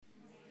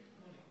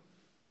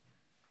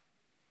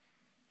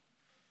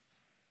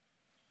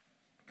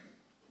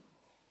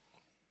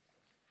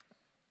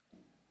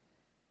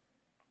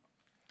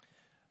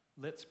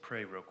Let's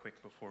pray real quick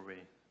before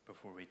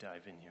we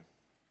dive in here.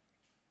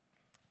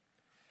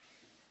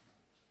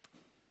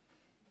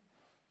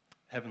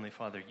 Heavenly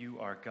Father, you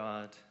are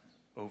God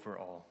over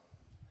all.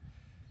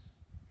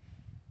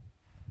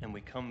 And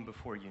we come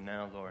before you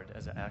now, Lord,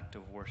 as an act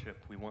of worship.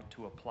 We want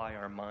to apply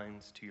our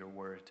minds to your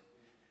word,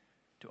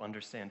 to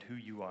understand who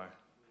you are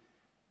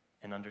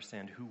and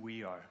understand who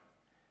we are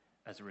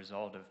as a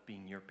result of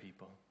being your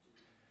people.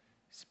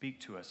 Speak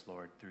to us,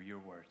 Lord, through your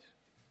word.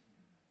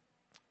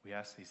 We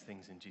ask these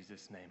things in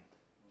Jesus' name.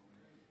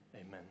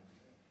 Amen.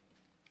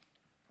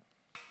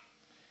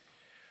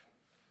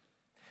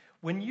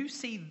 When you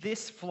see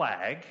this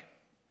flag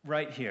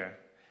right here,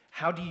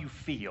 how do you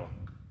feel?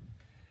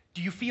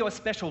 Do you feel a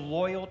special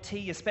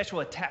loyalty, a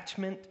special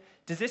attachment?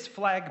 Does this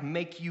flag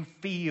make you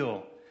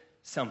feel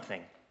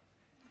something?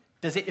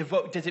 Does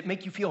it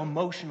make you feel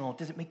emotional?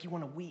 Does it make you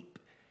want to weep?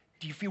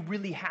 Do you feel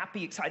really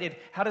happy, excited?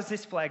 How does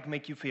this flag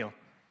make you feel?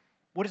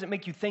 What does it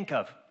make you think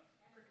of?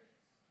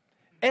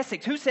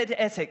 Essex. Who said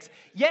Essex?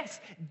 Yes,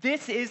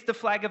 this is the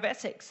flag of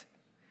Essex.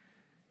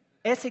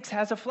 Essex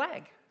has a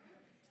flag.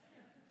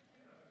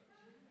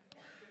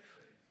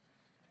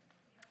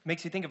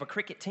 Makes you think of a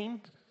cricket team.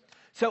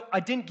 So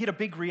I didn't get a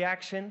big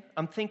reaction.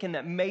 I'm thinking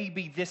that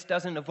maybe this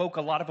doesn't evoke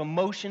a lot of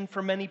emotion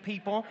for many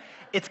people.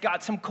 It's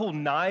got some cool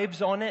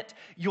knives on it.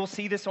 You'll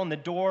see this on the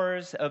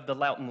doors of the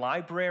Loughton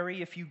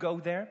Library if you go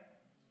there.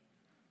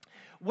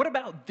 What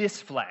about this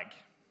flag?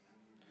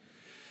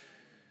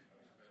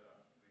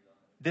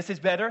 This is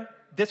better?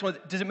 This one,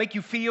 does it make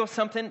you feel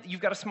something?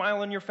 You've got a smile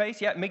on your face?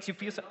 Yeah, it makes you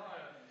feel something.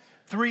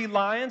 3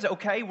 lions.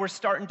 Okay, we're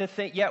starting to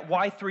think, yeah,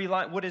 why 3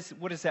 lions?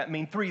 What does that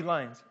mean, 3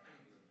 lions?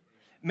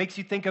 Makes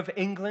you think of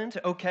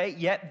England. Okay,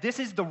 yeah, this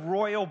is the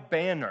royal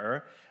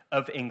banner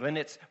of England.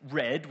 It's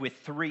red with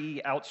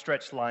 3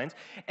 outstretched lines.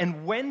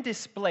 And when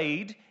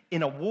displayed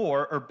in a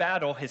war or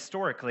battle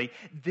historically,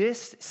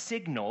 this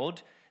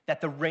signaled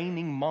that the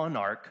reigning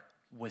monarch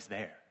was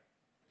there,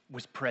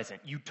 was present.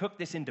 You took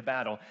this into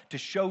battle to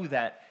show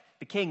that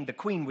the king, the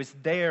queen was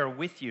there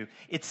with you.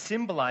 It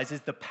symbolizes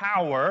the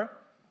power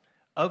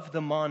of the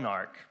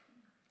monarch.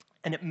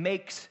 And it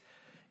makes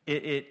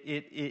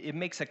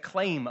a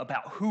claim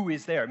about who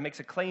is there. It makes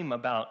a claim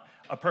about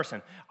a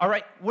person. All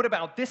right, what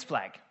about this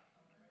flag?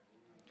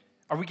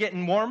 Are we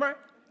getting warmer?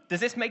 Does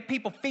this make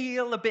people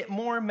feel a bit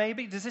more,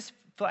 maybe? Does this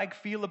flag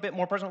feel a bit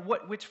more personal?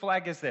 Which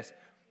flag is this?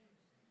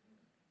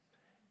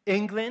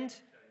 England?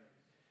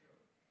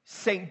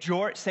 St.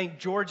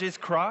 George's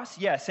cross?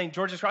 Yeah, St.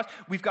 George's cross.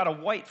 We've got a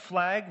white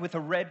flag with a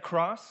red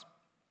cross.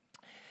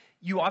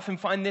 You often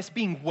find this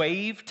being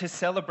waved to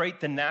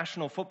celebrate the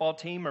national football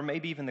team or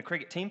maybe even the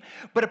cricket team.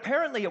 But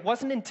apparently it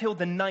wasn't until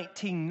the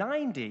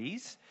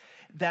 1990s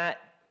that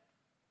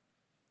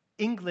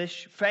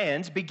English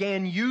fans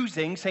began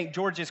using St.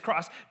 George's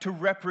cross to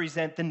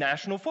represent the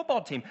national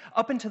football team.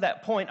 Up until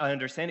that point, I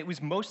understand, it was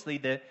mostly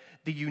the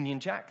Union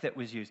Jack that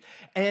was used.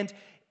 And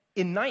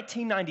in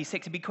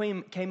 1996, it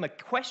became a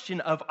question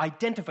of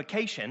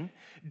identification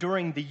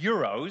during the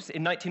Euros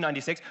in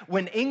 1996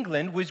 when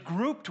England was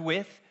grouped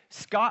with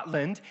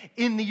Scotland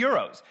in the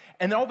Euros.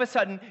 And all of a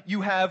sudden,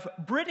 you have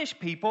British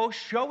people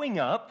showing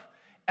up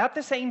at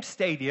the same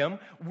stadium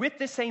with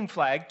the same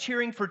flag,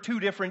 cheering for 2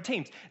 different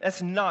teams.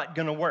 That's not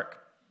going to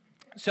work.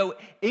 So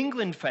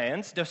England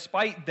fans,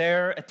 despite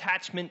their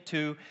attachment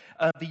to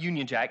the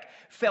Union Jack,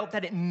 felt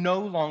that it no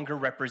longer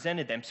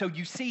represented them. So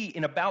you see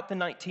in about the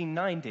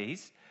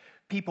 1990s,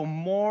 people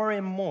more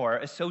and more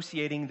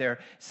associating their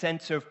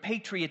sense of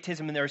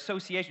patriotism and their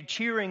association,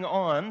 cheering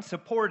on,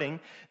 supporting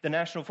the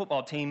national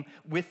football team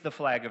with the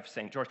flag of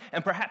St. George.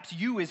 And perhaps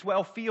you as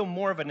well feel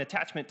more of an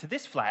attachment to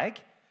this flag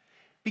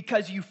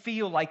because you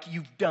feel like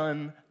you've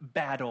done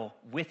battle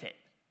with it.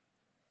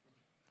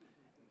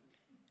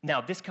 Now,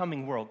 this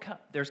coming World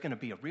Cup, there's going to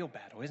be a real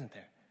battle, isn't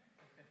there?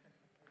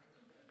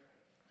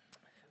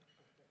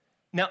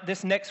 Now,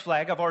 this next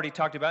flag I've already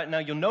talked about. Now,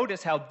 you'll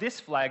notice how this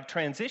flag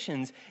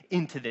transitions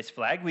into this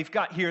flag. We've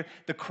got here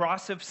the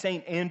cross of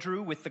St.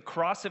 Andrew with the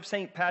cross of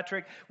St.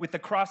 Patrick with the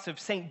cross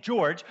of St.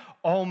 George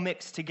all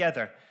mixed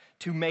together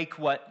to make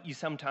what you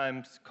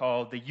sometimes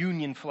call the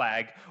Union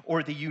flag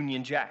or the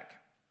Union Jack.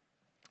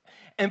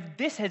 And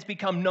this has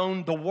become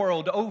known the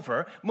world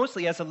over,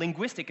 mostly as a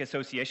linguistic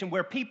association,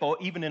 where people,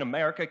 even in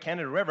America,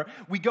 Canada, wherever,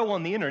 we go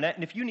on the internet,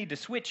 and if you need to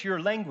switch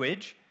your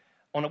language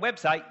on a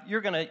website, you're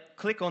going to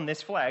click on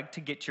this flag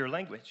to get your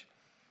language.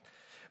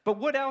 But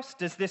what else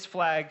does this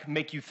flag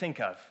make you think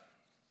of?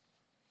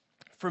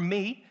 For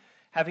me,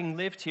 having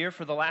lived here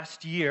for the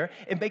last year,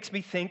 it makes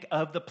me think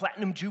of the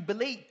Platinum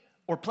Jubilee,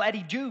 or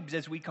Platty Jubes,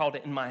 as we called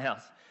it in my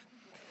house.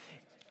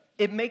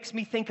 It makes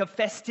me think of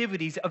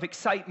festivities, of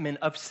excitement,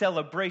 of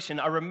celebration.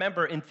 I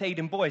remember in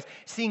Thaden Boys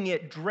seeing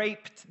it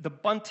draped, the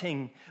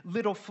bunting,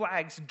 little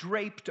flags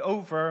draped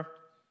over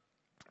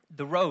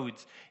the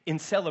roads in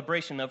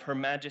celebration of Her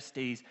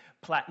Majesty's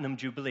Platinum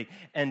Jubilee.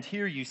 And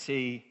here you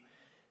see,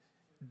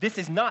 this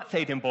is not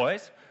Thaden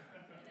Boys.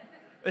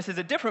 This is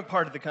a different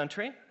part of the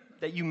country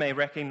that you may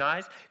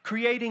recognize,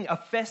 creating a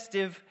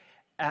festive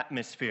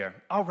atmosphere.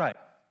 All right.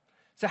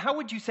 So how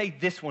would you say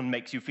this one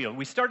makes you feel?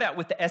 We start out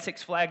with the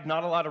Essex flag,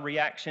 not a lot of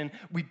reaction.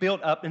 We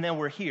built up, and then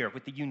we're here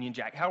with the Union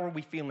Jack. How are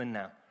we feeling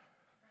now?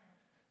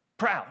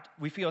 Proud.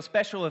 We feel a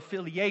special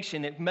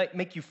affiliation. It might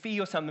make you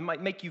feel something. It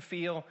might make you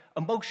feel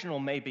emotional,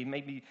 maybe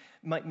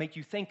might make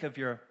you think of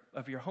your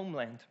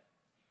homeland.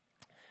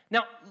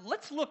 Now,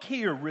 let's look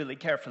here really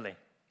carefully.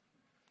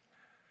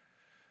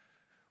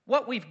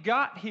 What we've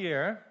got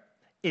here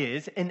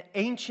is an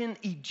ancient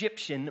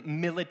Egyptian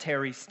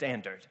military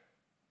standard.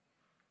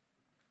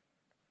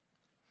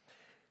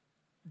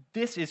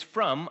 This is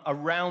from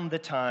around the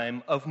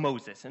time of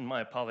Moses, and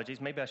my apologies,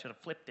 maybe I should have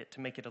flipped it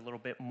to make it a little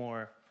bit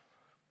more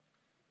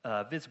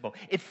visible.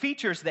 It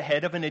features the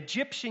head of an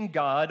Egyptian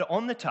god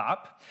on the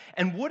top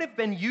and would have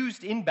been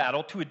used in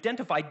battle to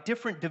identify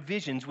different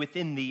divisions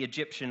within the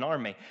Egyptian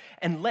army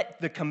and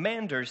let the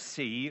commanders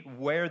see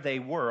where they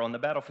were on the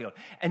battlefield.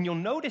 And you'll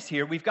notice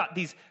here we've got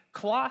these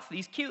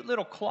cute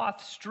little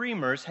cloth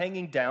streamers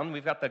hanging down.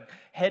 We've got the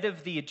head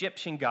of the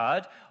Egyptian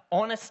god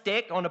on a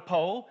stick, on a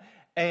pole,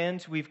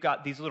 and we've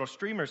got these little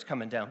streamers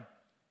coming down.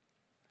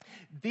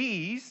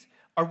 These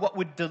are what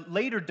would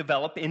later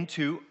develop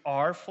into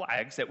our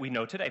flags that we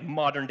know today.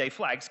 Modern day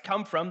flags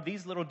come from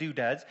these little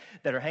doodads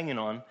that are hanging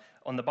on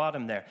the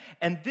bottom there.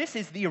 And this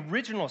is the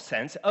original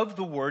sense of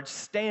the word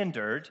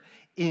standard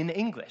in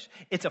English.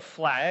 It's a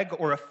flag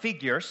or a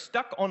figure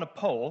stuck on a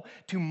pole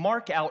to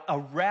mark out a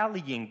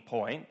rallying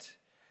point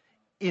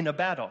in a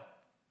battle.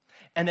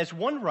 And as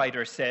one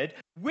writer said,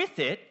 with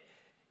it,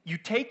 you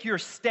take your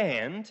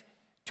stand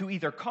to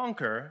either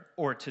conquer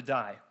or to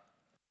die.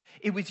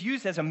 It was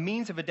used as a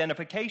means of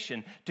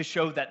identification to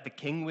show that the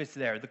king was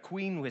there, the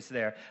queen was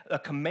there, a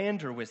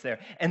commander was there.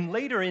 And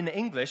later in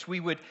English,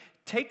 we would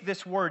take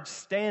this word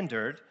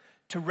standard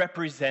to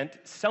represent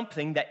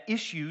something that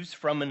issues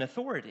from an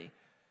authority,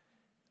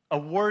 a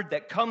word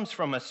that comes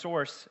from a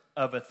source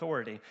of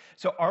authority.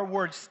 So our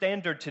word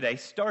standard today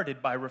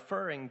started by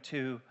referring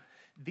to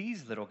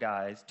these little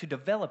guys to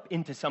develop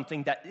into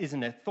something that is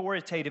an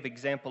authoritative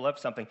example of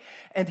something.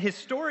 And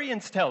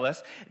historians tell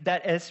us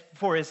that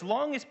for as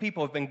long as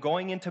people have been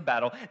going into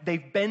battle,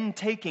 they've been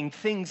taking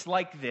things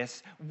like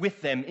this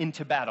with them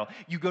into battle.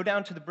 You go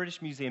down to the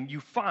British Museum, you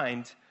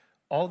find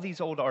all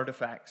these old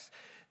artifacts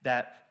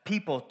that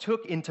people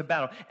took into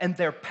battle, and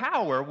their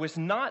power was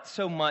not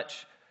so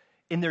much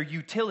in their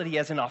utility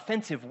as an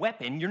offensive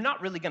weapon. You're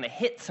not really going to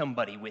hit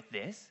somebody with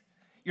this.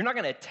 You're not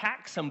going to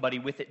attack somebody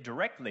with it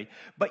directly,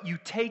 but you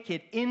take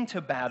it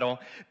into battle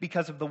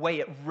because of the way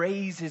it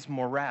raises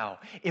morale.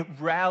 It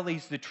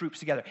rallies the troops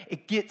together.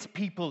 It gets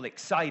people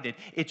excited.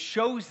 It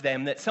shows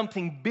them that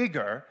something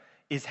bigger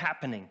is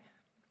happening.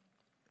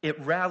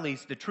 It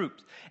rallies the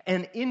troops.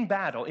 And in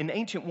battle, in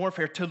ancient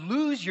warfare, to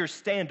lose your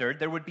standard,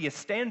 there would be a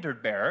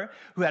standard bearer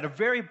who had a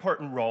very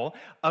important role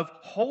of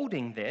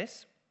holding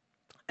this.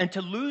 And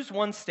to lose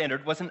one's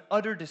standard was an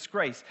utter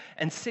disgrace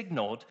and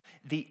signaled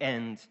the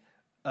end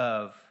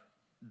of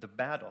the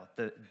battle,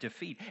 the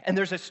defeat. And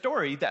there's a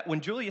story that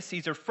when Julius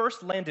Caesar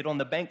first landed on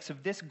the banks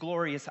of this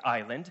glorious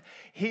island,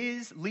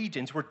 his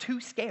legions were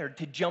too scared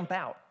to jump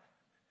out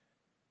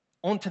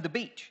onto the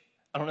beach.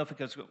 I don't know if it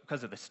was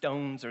because of the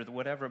stones or the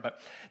whatever,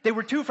 but they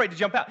were too afraid to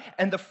jump out.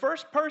 And the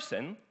first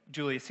person,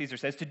 Julius Caesar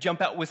says, to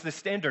jump out was the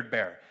standard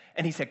bearer.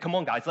 And he said, "Come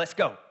on, guys, let's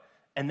go."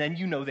 And then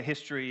you know the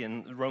history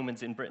and the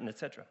Romans in Britain,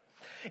 etc.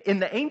 In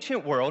the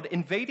ancient world,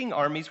 invading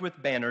armies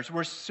with banners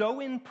were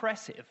so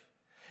impressive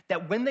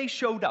that when they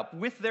showed up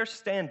with their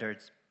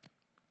standards,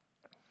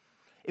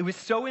 it was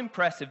so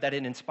impressive that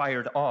it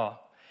inspired awe.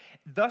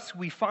 Thus,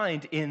 we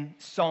find in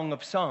Song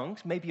of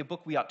Songs, maybe a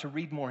book we ought to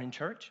read more in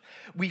church,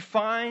 we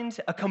find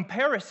a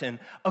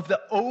comparison of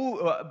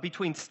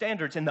between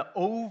standards and the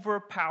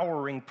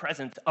overpowering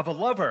presence of a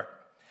lover.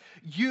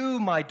 You,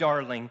 my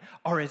darling,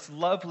 are as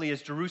lovely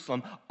as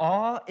Jerusalem,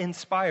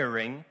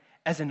 awe-inspiring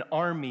as an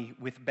army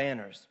with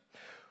banners.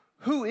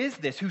 Who is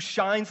this who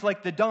shines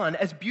like the dawn,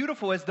 as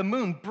beautiful as the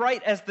moon,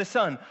 bright as the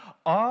sun,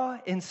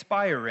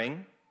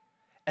 awe-inspiring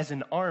as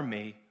an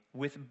army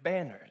with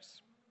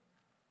banners?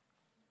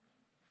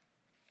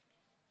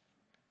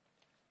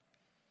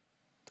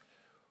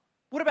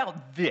 What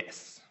about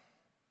this?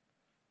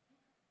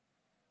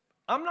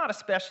 I'm not a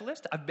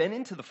specialist. I've been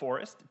into the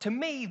forest. To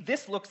me,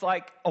 this looks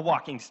like a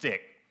walking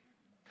stick.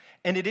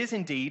 And it is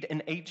indeed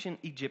an ancient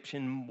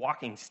Egyptian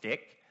walking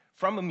stick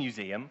from a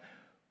museum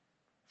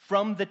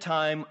from the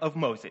time of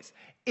Moses.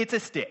 It's a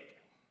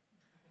stick.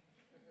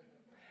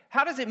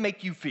 How does it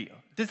make you feel?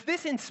 Does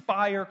this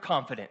inspire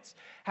confidence?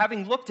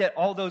 Having looked at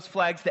all those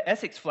flags, the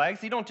Essex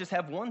flags, you don't just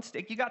have one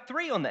stick. You got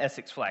 3 on the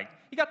Essex flag.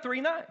 You got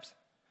 3 knives.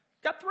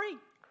 You got 3.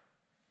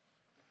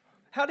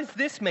 How does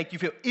this make you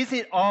feel? Is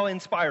it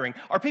awe-inspiring?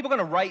 Are people going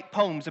to write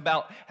poems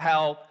about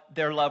how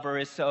their lover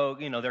is so,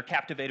 they're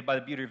captivated by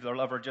the beauty of their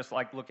lover just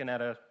like looking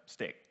at a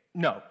stick?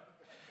 No.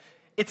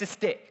 It's a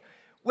stick.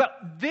 Well,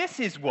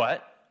 this is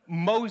what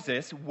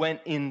Moses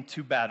went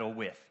into battle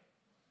with.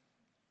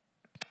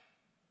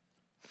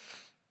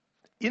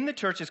 In the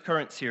church's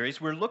current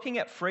series, we're looking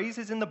at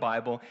phrases in the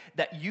Bible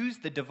that use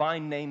the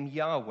divine name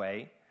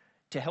Yahweh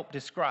to help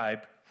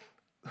describe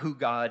who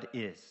God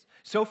is.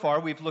 So far,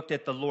 we've looked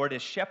at the Lord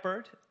as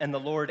shepherd and the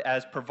Lord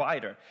as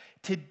provider.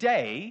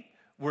 Today,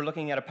 we're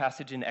looking at a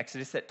passage in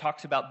Exodus that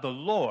talks about the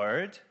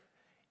Lord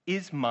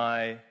is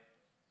my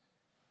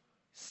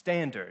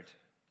standard.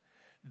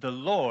 The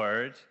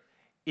Lord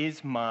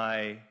is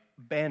my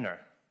banner,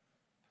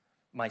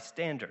 my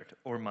standard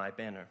or my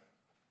banner.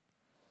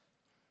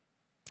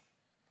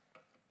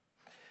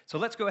 So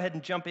let's go ahead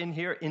and jump in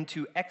here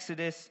into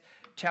Exodus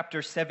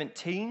chapter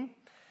 17.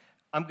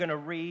 I'm going to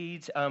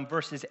read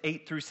verses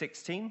 8 through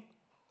 16.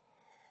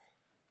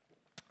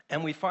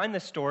 And we find the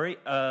story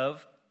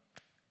of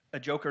a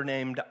joker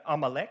named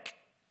Amalek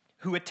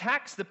who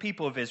attacks the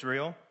people of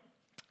Israel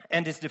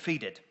and is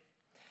defeated.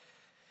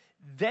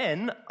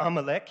 Then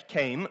Amalek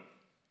came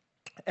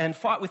and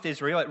fought with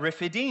Israel at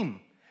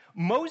Rephidim.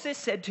 Moses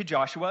said to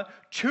Joshua,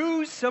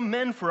 "Choose some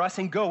men for us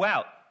and go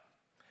out.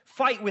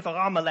 Fight with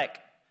Amalek.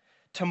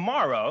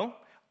 Tomorrow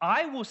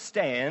I will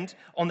stand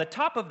on the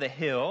top of the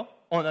hill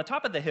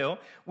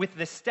with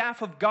the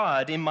staff of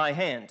God in my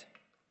hand."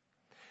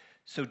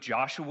 So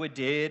Joshua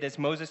did as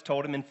Moses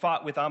told him and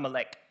fought with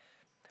Amalek,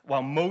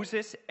 while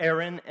Moses,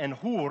 Aaron, and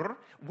Hur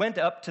went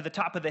up to the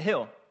top of the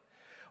hill.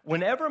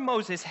 Whenever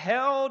Moses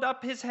held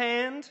up his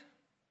hand,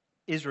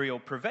 Israel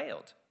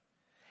prevailed.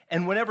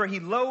 And whenever he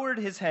lowered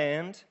his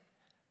hand,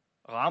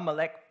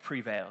 Amalek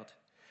prevailed.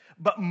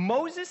 But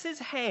Moses'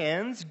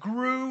 hands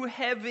grew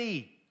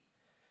heavy.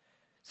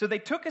 So they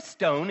took a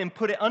stone and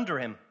put it under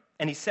him,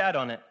 and he sat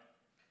on it.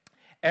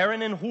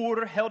 Aaron and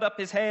Hur held up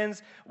his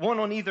hands, one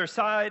on either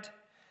side,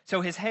 so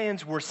his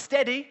hands were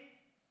steady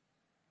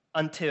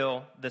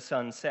until the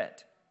sun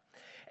set.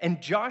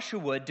 And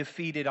Joshua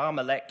defeated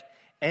Amalek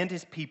and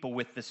his people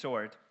with the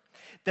sword.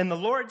 Then the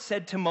Lord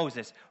said to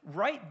Moses,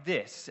 "Write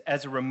this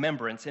as a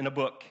remembrance in a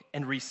book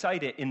and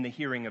recite it in the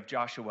hearing of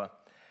Joshua.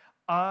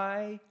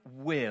 I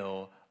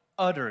will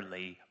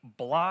utterly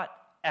blot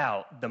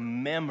out the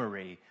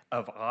memory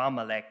of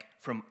Amalek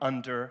from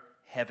under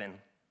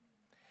heaven."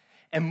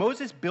 And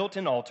Moses built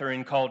an altar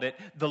and called it,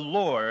 "The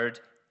Lord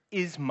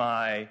is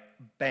my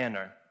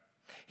banner."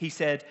 He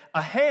said,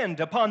 "A hand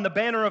upon the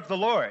banner of the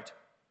Lord.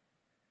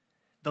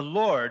 The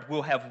Lord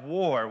will have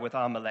war with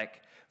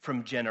Amalek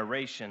from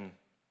generation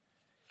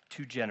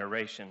to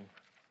generation."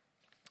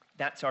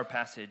 That's our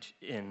passage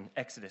in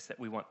Exodus that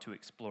we want to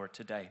explore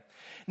today.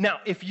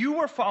 Now, if you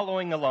were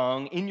following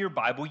along in your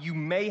Bible, you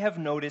may have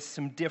noticed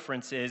some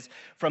differences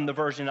from the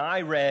version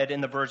I read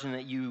and the version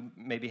that you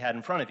maybe had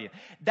in front of you.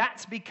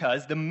 That's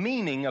because the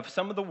meaning of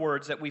some of the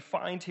words that we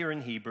find here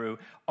in Hebrew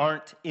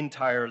aren't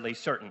entirely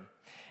certain.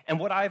 And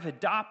what I've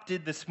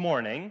adopted this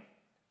morning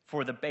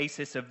for the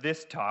basis of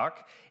this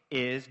talk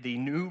is the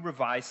New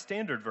Revised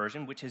Standard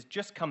Version, which has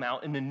just come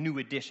out in a new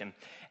edition.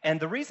 And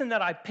the reason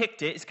that I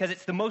picked it is because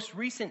it's the most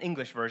recent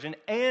English version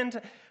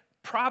and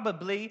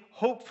probably,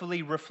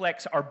 hopefully,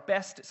 reflects our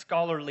best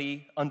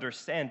scholarly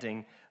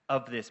understanding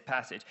of this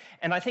passage.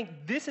 And I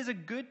think this is a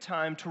good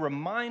time to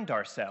remind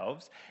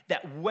ourselves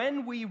that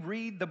when we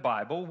read the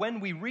Bible, when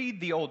we read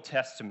the Old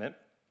Testament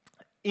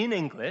in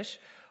English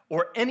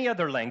or any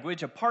other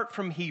language apart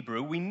from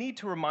Hebrew, we need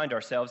to remind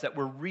ourselves that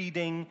we're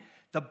reading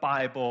the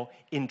Bible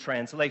in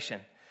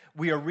translation.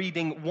 We are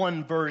reading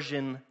one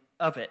version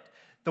of it.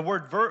 The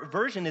word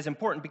version is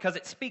important because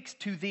it speaks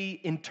to the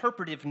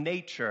interpretive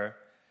nature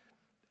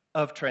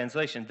of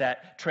translation,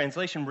 that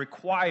translation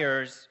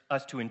requires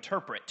us to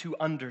interpret, to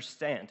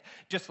understand.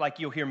 Just like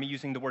you'll hear me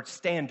using the word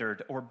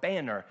standard or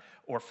banner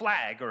or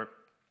flag or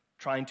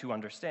trying to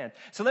understand.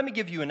 So let me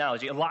give you an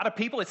analogy. A lot of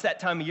people, it's that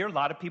time of year, a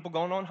lot of people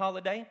going on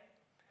holiday,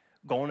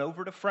 going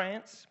over to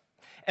France.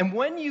 And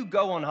when you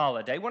go on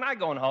holiday, when I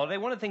go on holiday,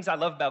 one of the things I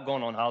love about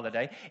going on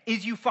holiday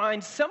is you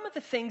find some of the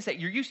things that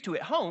you're used to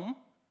at home,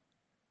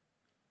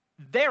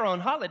 they're on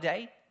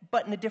holiday,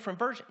 but in a different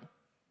version.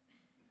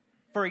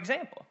 For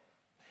example,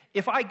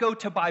 if I go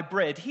to buy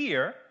bread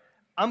here,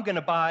 I'm going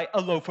to buy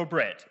a loaf of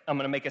bread. I'm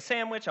going to make a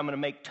sandwich. I'm going to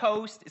make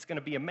toast. It's going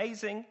to be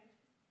amazing.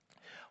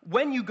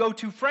 When you go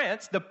to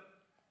France, the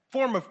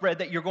form of bread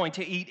that you're going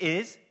to eat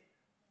is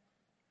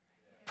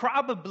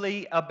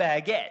probably a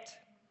baguette.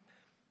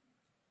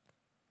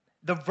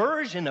 The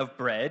version of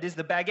bread is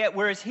the baguette,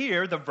 whereas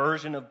here, the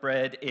version of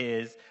bread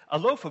is a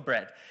loaf of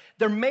bread.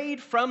 They're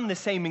made from the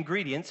same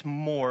ingredients,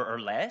 more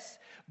or less,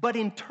 but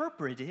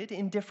interpreted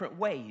in different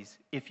ways,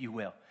 if you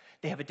will.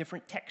 They have a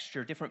different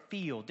texture, different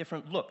feel,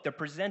 different look. They're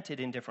presented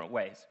in different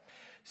ways.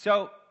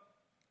 So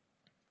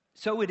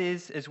it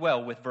is as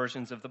well with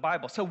versions of the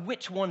Bible. So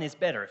which one is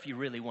better, if you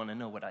really want to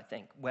know what I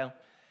think? Well,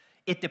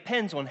 it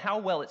depends on how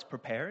well it's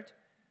prepared,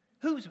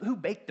 who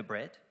baked the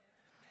bread,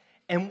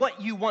 and what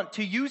you want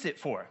to use it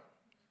for.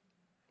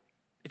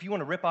 If you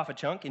want to rip off a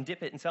chunk and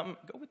dip it in something,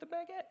 go with the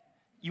baguette.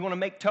 You want to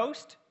make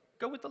toast?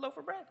 Go with the loaf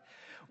of bread.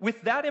 With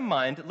that in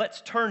mind,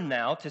 let's turn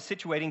now to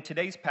situating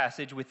today's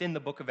passage within the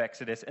book of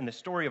Exodus and the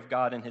story of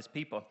God and his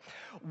people.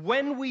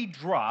 When we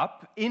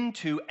drop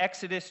into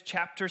Exodus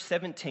chapter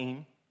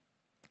 17,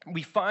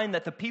 we find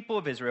that the people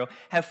of Israel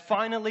have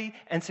finally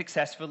and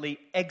successfully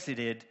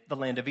exited the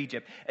land of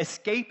Egypt,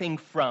 escaping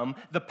from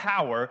the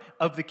power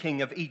of the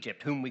king of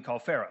Egypt, whom we call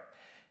Pharaoh.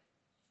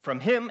 from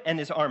him and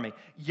his army.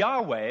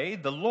 Yahweh,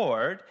 the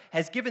Lord,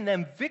 has given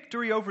them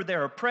victory over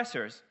their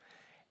oppressors.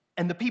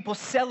 And the people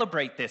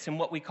celebrate this in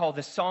what we call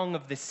the Song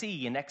of the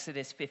Sea in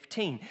Exodus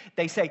 15.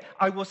 They say,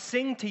 I will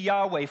sing to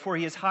Yahweh, for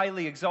he is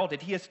highly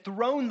exalted. He has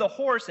thrown the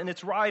horse and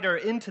its rider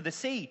into the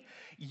sea.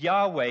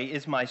 Yahweh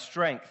is my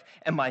strength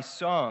and my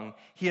song.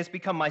 He has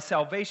become my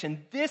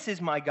salvation. This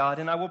is my God,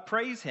 and I will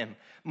praise him.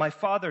 My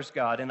father's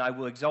God, and I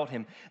will exalt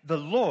him. The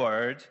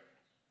Lord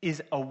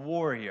is a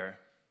warrior.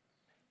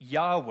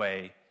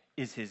 Yahweh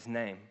is his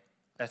name.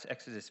 That's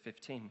Exodus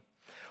 15.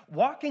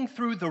 Walking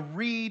through the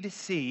Reed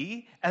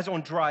Sea as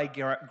on dry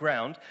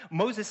ground,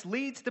 Moses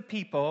leads the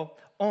people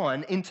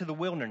on into the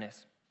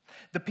wilderness.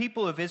 The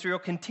people of Israel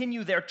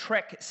continue their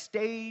trek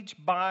stage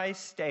by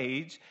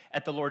stage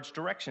at the Lord's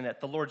direction,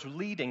 at the Lord's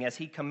leading as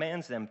he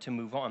commands them to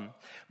move on.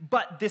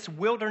 But this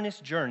wilderness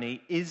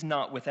journey is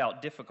not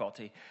without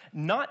difficulty.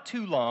 Not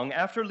too long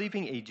after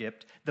leaving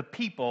Egypt, the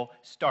people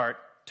start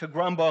to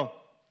grumble.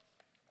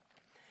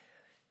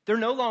 They're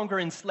no longer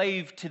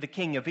enslaved to the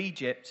king of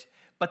Egypt,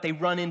 but they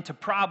run into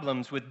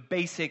problems with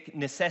basic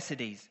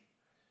necessities.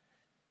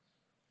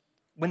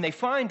 When they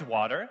find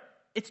water,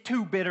 it's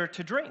too bitter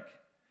to drink.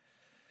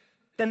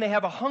 Then they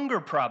have a hunger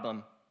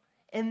problem,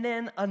 and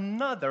then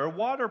another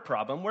water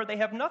problem where they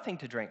have nothing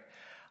to drink.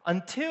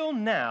 Until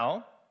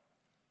now,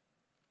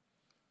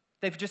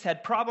 they've just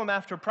had problem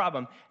after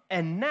problem,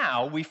 and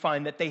now we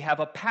find that they have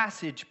a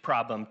passage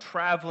problem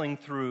traveling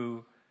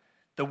through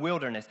the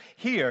wilderness.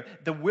 Here,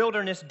 the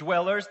wilderness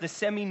dwellers, the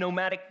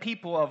semi-nomadic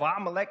people of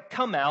Amalek,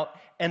 come out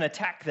and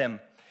attack them.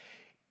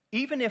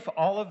 Even if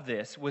all of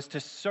this was to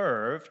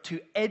serve to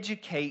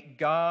educate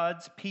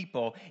God's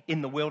people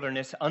in the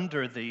wilderness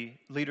under the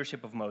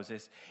leadership of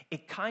Moses,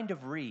 it kind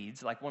of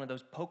reads like one of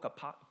those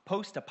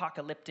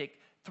post-apocalyptic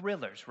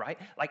thrillers, right?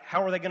 Like,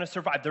 how are they going to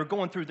survive? They're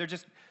going through, they're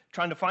just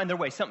trying to find their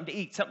way, something to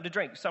eat, something to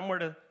drink, somewhere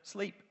to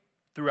sleep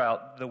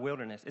throughout the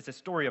wilderness. It's a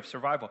story of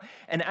survival.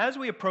 And as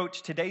we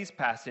approach today's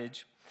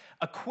passage,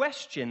 a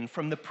question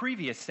from the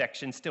previous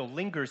section still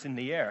lingers in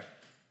the air.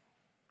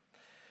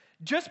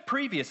 Just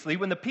previously,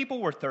 when the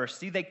people were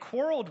thirsty, they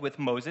quarreled with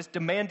Moses,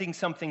 demanding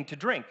something to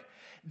drink.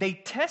 They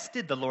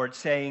tested the Lord,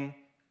 saying,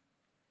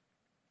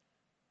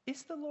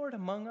 "Is the Lord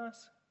among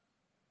us?"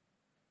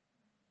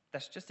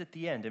 That's just at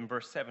the end in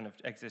verse 7 of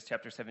Exodus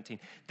chapter 17.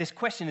 This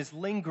question is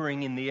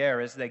lingering in the air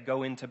as they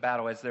go into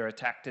battle, as they're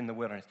attacked in the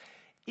wilderness.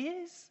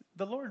 Is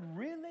the Lord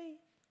really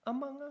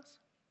among us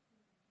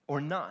or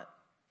not?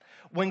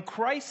 When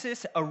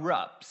crisis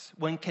erupts,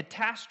 when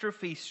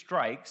catastrophe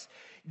strikes,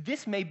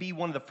 this may be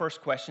one of the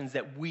first questions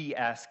that we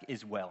ask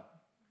as well.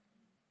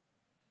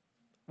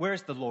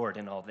 Where's the Lord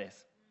in all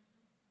this?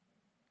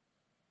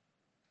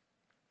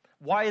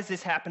 Why is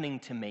this happening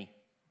to me?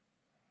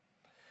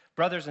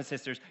 Brothers and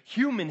sisters,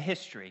 human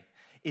history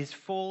is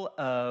full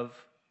of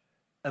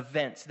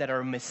events that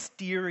are a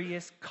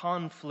mysterious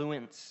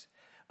confluence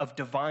of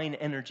divine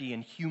energy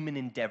and human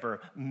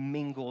endeavor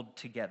mingled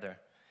together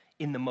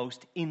in the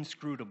most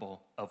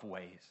inscrutable of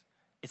ways.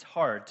 It's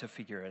hard to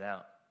figure it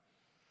out.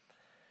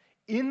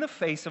 In the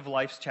face of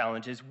life's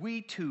challenges,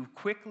 we too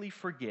quickly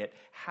forget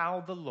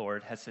how the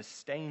Lord has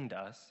sustained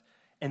us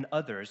and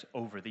others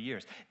over the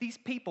years. These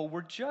people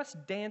were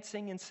just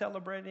dancing and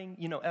celebrating.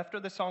 You know, after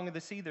the Song of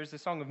the Sea, there's the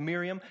Song of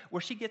Miriam,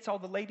 where she gets all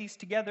the ladies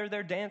together.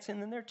 They're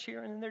dancing and they're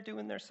cheering and they're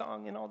doing their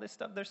song and all this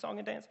stuff, their song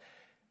and dance.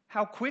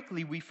 How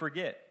quickly we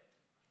forget.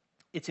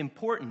 It's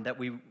important that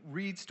we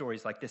read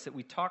stories like this, that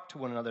we talk to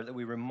one another, that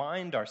we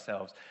remind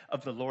ourselves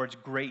of the Lord's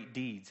great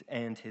deeds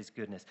and his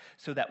goodness,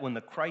 so that when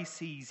the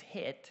crises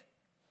hit,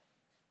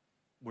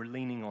 we're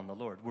leaning on the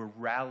Lord. We're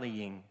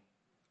rallying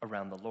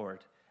around the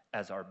Lord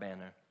as our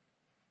banner.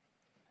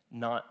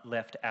 Not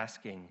left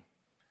asking,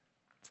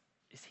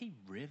 is he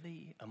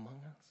really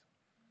among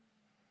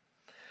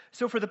us?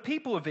 So for the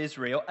people of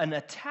Israel, an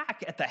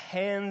attack at the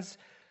hands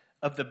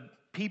of the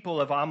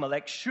people of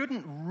Amalek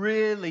shouldn't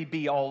really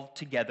be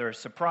altogether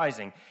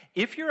surprising.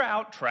 If you're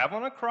out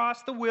traveling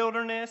across the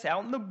wilderness,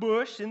 out in the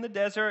bush, in the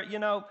desert, you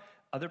know,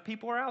 other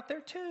people are out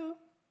there too.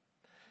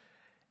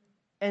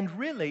 And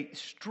really,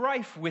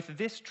 strife with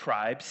this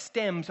tribe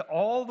stems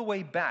all the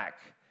way back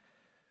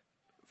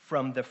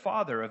from the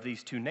father of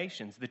these two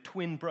nations, the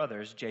twin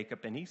brothers,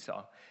 Jacob and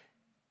Esau.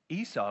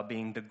 Esau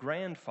being the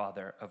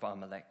grandfather of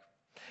Amalek.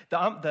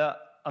 The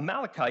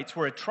Amalekites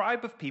were a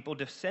tribe of people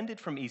descended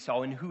from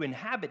Esau and who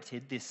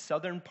inhabited this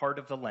southern part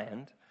of the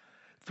land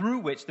through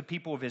which the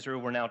people of Israel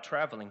were now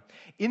traveling.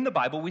 In the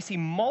Bible, we see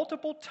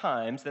multiple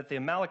times that the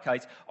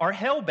Amalekites are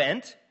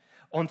hell-bent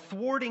on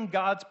thwarting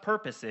God's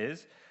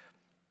purposes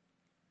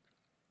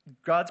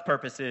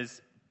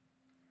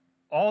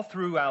all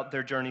throughout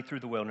their journey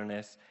through the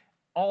wilderness,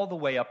 all the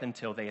way up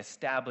until they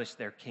establish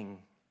their king.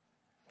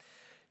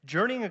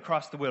 Journeying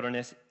across the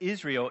wilderness,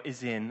 Israel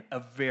is in a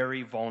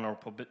very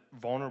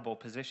vulnerable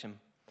position.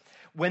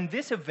 When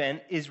this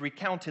event is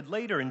recounted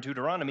later in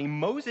Deuteronomy,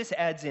 Moses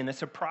adds in a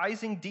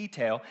surprising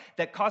detail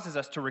that causes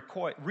us to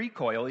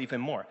recoil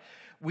even more.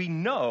 We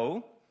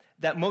know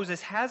that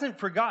Moses hasn't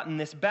forgotten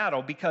this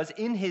battle because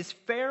in his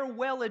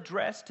farewell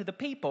address to the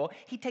people,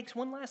 he takes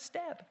one last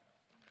step.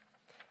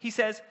 He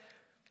says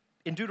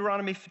in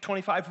Deuteronomy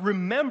 25,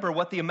 remember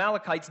what the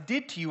Amalekites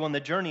did to you on the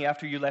journey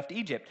after you left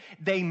Egypt.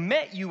 They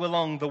met you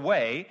along the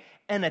way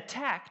and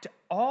attacked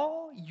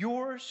all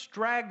your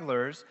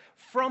stragglers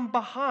from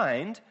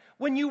behind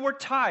when you were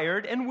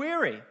tired and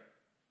weary.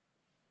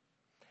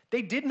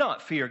 They did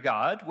not fear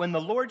God. When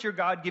the Lord your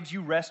God gives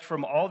you rest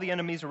from all the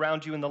enemies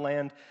around you in the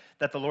land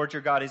that the Lord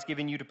your God is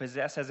giving you to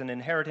possess as an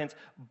inheritance,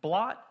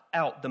 blot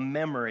out the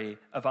memory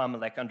of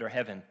Amalek under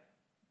heaven.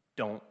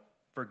 Don't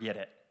forget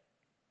it.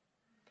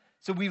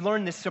 So we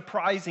learn this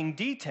surprising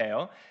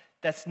detail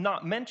that's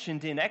not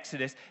mentioned in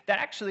Exodus, that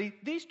actually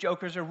these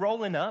jokers are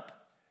rolling up.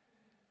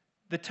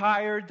 The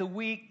tired, the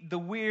weak, the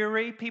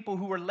weary, people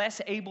who are less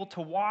able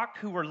to walk,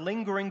 who are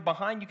lingering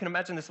behind. You can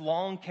imagine this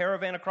long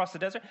caravan across the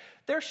desert.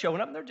 They're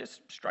showing up and they're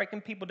just striking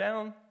people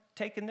down,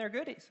 taking their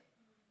goodies.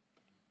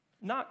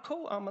 Not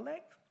cool,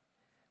 Amalek.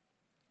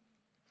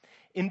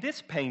 In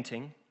this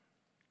painting,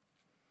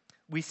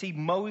 we see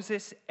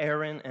Moses,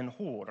 Aaron, and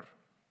Hur.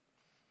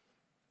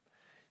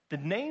 The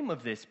name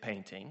of this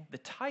painting, the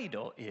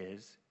title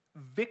is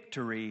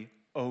Victory,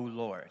 O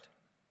Lord.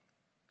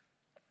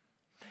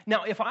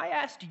 Now, if I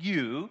asked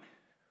you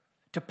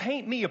to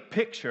paint me a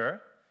picture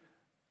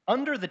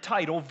under the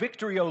title,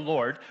 Victory, O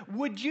Lord,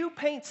 would you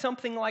paint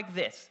something like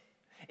this?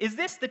 Is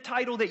this the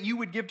title that you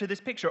would give to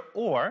this picture?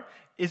 Or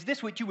is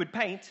this what you would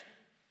paint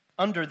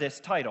under this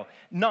title?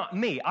 Not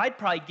me. I'd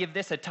probably give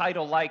this a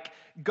title like,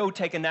 Go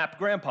Take a Nap,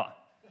 Grandpa.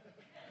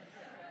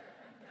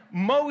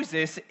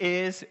 Moses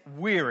is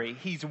weary.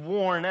 He's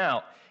worn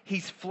out.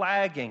 He's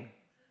flagging.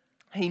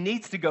 He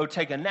needs to go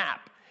take a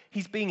nap.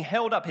 He's being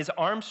held up, his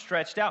arms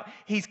stretched out.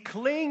 He's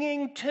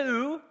clinging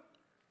to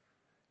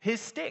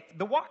his stick,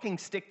 the walking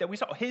stick that we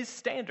saw, his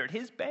standard,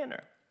 his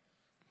banner.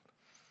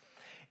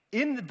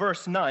 In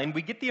verse 9,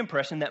 we get the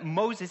impression that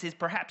Moses is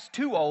perhaps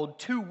too old,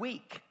 too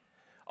weak,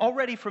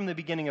 already from the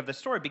beginning of the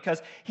story,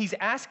 because he's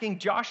asking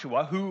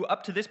Joshua, who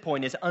up to this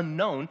point is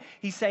unknown,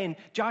 he's saying,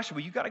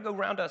 Joshua, you got to go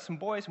round up some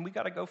boys and we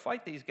got to go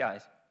fight these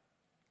guys.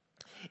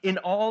 In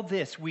all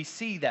this, we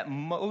see that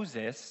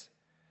Moses,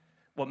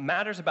 what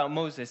matters about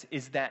Moses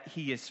is that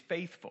he is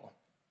faithful.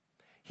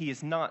 He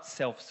is not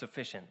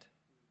self-sufficient.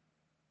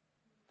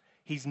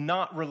 He's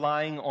not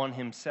relying on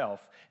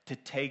himself to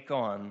take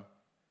on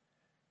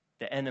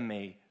the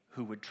enemy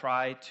who would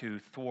try to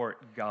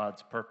thwart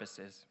God's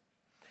purposes.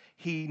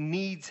 He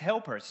needs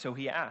helpers, so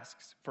he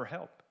asks for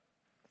help.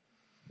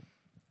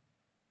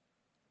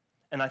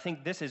 And I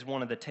think this is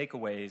one of the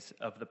takeaways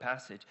of the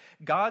passage.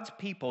 God's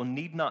people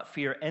need not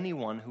fear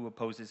anyone who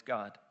opposes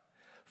God.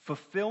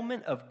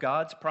 Fulfillment of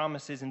God's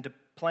promises and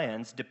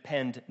plans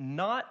depend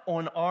not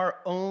on our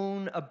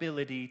own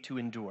ability to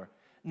endure,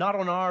 not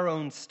on our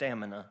own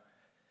stamina,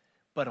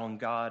 but on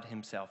God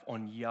himself,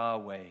 on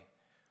Yahweh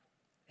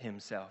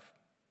himself.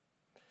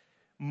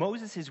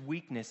 Moses'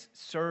 weakness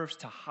serves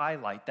to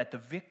highlight that the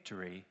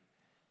victory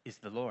is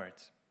the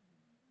Lord's.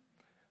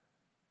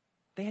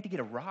 They had to get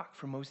a rock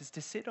for Moses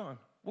to sit on.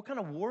 What kind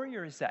of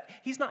warrior is that?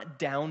 He's not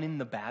down in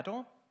the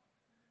battle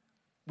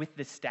with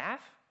the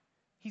staff.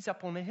 He's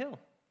up on a hill.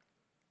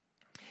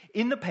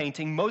 In the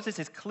painting, Moses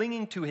is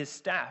clinging to his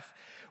staff.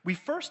 We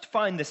first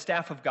find the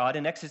staff of God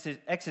in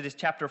Exodus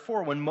chapter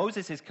 4 when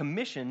Moses is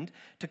commissioned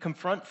to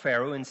confront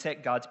Pharaoh and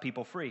set God's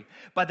people free.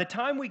 By the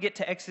time we get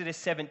to Exodus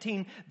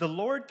 17, the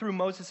Lord, through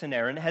Moses and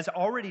Aaron, has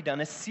already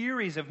done a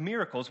series of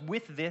miracles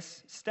with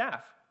this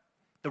staff,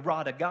 the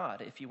rod of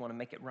God, if you want to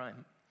make it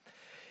rhyme.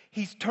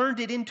 He's turned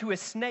it into a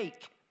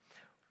snake.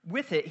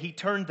 With it, he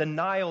turned the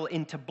Nile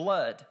into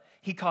blood.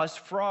 He caused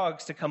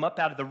frogs to come up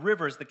out of the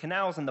rivers, the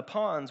canals, and the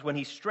ponds when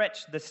he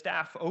stretched the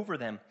staff over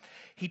them.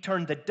 He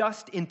turned the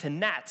dust into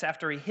gnats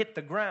after he hit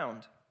the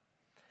ground.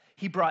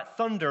 He brought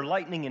thunder,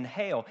 lightning, and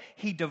hail.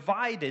 He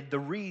divided the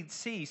Reed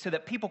Sea so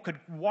that people could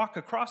walk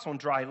across on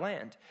dry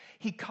land.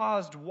 He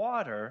caused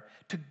water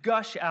to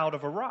gush out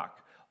of a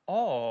rock,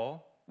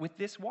 all with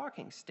this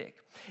walking stick.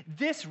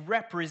 This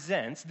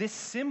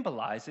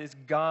symbolizes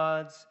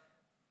God's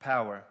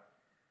power.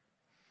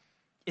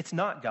 It's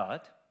not God.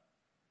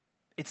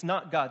 It's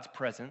not God's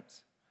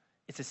presence.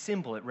 It's a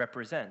symbol it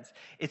represents.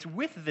 It's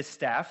with the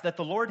staff that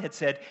the Lord had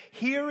said,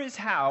 here is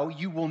how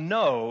you will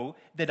know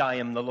that I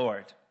am the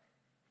Lord.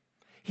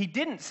 He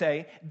didn't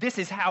say, this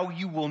is how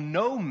you will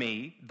know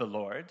me, the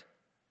Lord.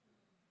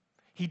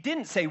 He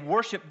didn't say,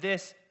 worship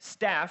this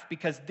staff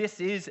because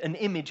this is an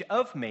image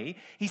of me.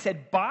 He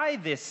said, by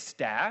this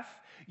staff,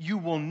 you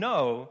will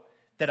know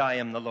that I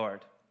am the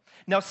Lord.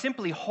 Now,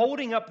 simply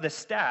holding up the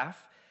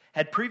staff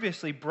had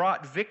previously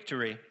brought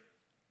victory.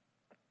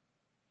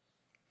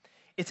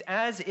 It's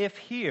as if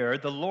here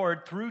the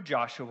Lord, through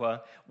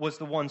Joshua, was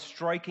the one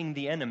striking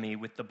the enemy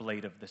with the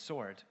blade of the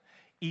sword,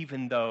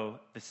 even though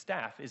the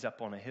staff is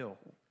up on a hill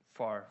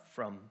far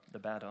from the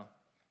battle.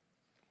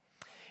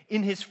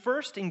 In his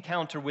first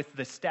encounter with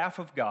the staff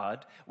of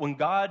God, when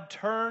God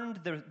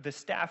turned the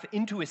staff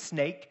into a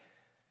snake,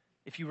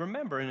 if you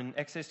remember in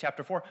Exodus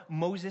chapter 4,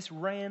 Moses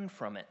ran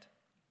from it.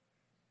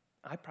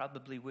 I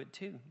probably would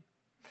too.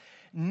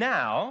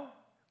 Now,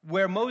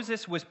 where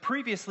Moses was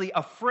previously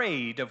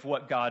afraid of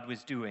what God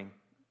was doing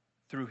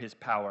through his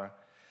power.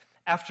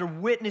 After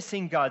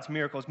witnessing God's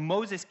miracles,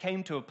 Moses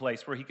came to a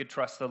place where he could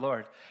trust the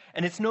Lord.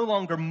 And it's no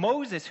longer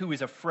Moses who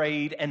is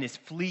afraid and is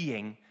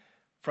fleeing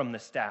from the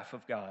staff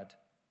of God,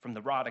 from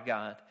the rod of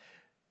God.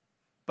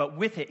 But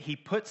with it, he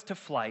puts to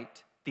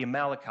flight the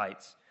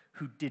Amalekites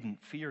who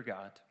didn't fear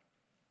God.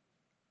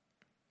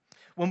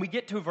 When we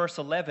get to verse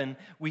 11,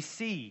 we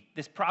see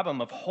this problem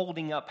of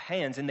holding up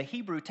hands. And the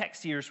Hebrew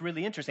text here is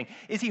really interesting.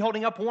 Is he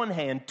holding up one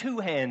hand, two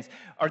hands?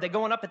 Are they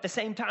going up at the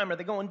same time? Are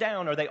they going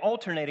down? Are they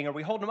alternating? Are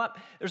we holding them up?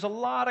 There's a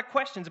lot of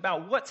questions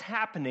about what's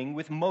happening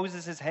with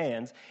Moses'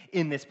 hands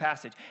in this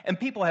passage. And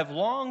people have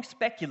long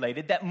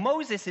speculated that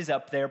Moses is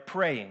up there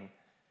praying.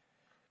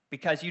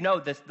 Because you know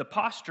the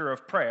posture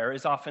of prayer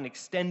is often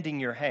extending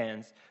your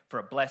hands for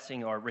a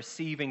blessing or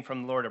receiving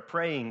from the Lord or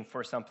praying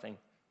for something.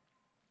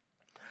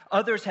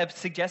 Others have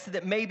suggested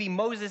that maybe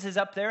Moses is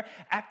up there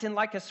acting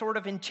like a sort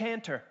of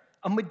enchanter,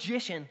 a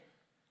magician,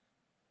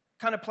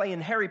 kind of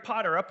playing Harry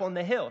Potter up on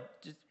the hill,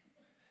 just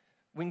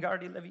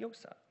Wingardium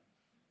Leviosa.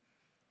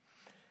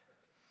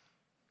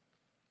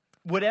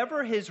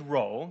 Whatever his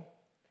role,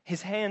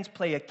 his hands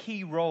play a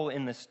key role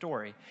in the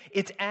story.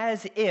 It's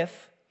as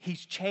if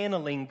he's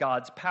channeling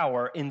God's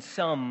power in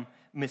some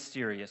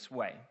mysterious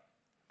way.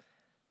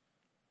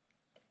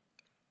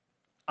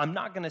 I'm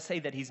not going to say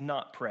that he's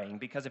not praying,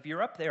 because if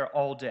you're up there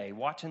all day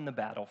watching the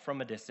battle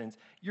from a distance,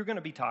 you're going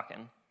to be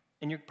talking.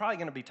 And you're probably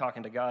going to be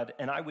talking to God,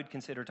 and I would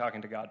consider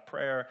talking to God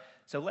prayer.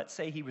 So let's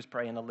say he was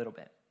praying a little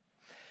bit.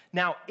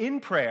 Now,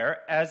 in prayer,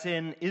 as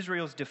in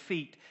Israel's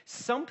defeat,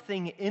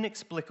 something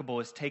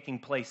inexplicable is taking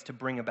place to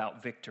bring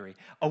about victory,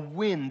 a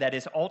win that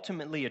is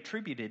ultimately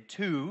attributed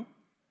to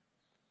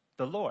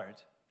the Lord,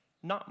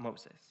 not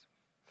Moses.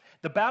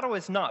 The battle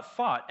is not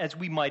fought as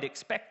we might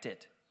expect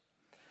it.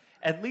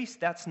 At least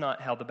that's not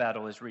how the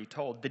battle is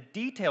retold. The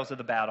details of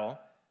the battle,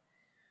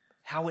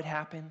 how it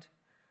happened,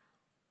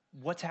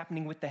 what's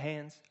happening with the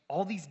hands,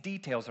 all these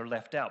details are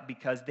left out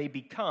because they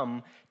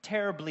become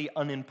terribly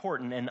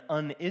unimportant and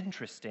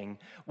uninteresting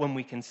when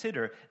we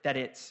consider that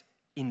it's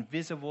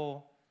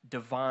invisible,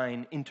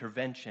 divine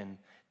intervention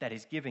that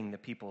is giving the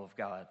people of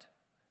God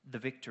the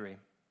victory.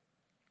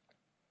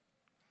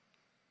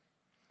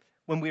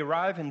 When we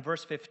arrive in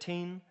verse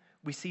 15,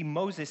 we see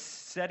Moses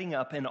setting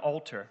up an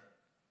altar.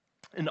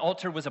 An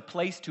altar was a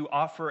place to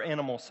offer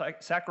animal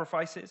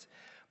sacrifices,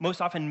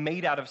 most often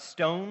made out of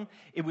stone.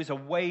 It was a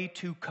way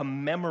to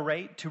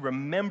commemorate, to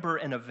remember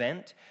an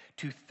event,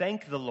 to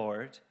thank the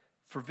Lord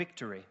for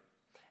victory.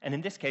 And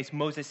in this case,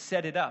 Moses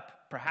set it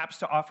up, perhaps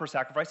to offer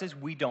sacrifices.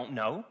 We don't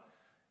know.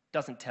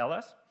 Doesn't tell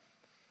us.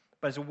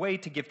 But as a way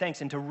to give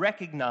thanks and to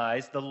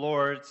recognize the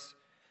Lord's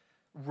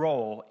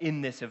role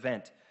in this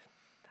event.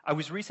 I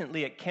was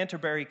recently at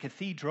Canterbury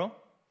Cathedral,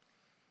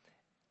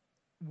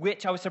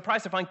 which I was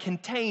surprised to find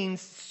contains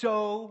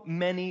so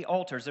many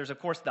altars. There's, of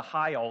course, the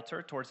high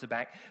altar towards the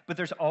back, but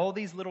there's all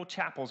these little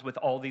chapels with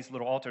all these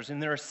little altars,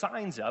 and there are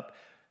signs up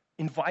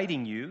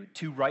inviting you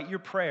to write your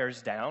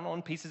prayers down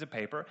on pieces of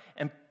paper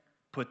and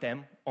put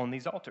them on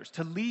these altars,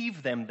 to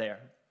leave them there.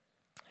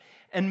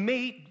 And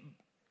me,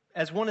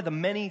 as one of the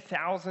many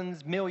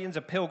thousands, millions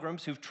of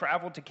pilgrims who've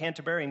traveled to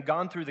Canterbury and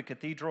gone through the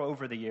cathedral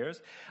over the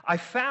years, I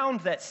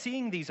found that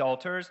seeing these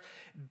altars,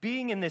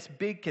 being in this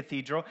big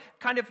cathedral,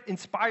 kind of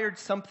inspired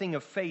something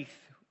of faith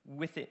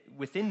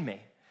within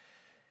me.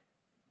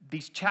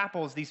 These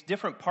chapels, these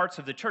different parts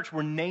of the church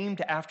were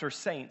named after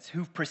saints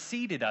who've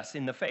preceded us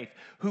in the faith,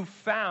 who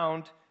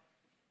found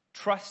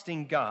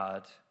trusting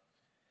God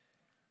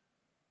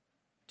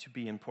to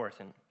be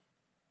important.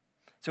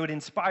 So it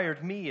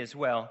inspired me as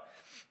well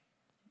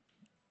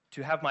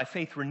to have my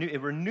faith renewed.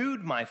 It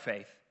renewed my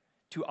faith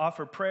to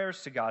offer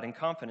prayers to God in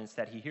confidence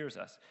that he hears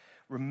us.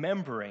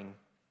 Remembering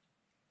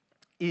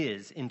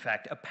is, in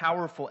fact, a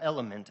powerful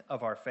element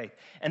of our faith.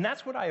 And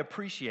that's what I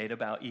appreciate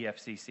about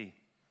EFCC,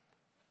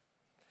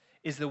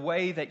 is the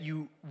way that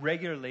you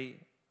regularly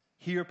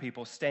hear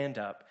people stand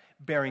up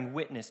bearing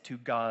witness to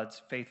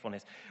God's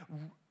faithfulness.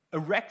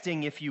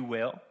 Erecting, if you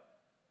will,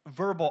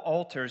 verbal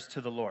altars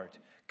to the Lord,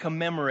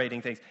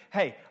 commemorating things.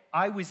 Hey,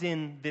 I was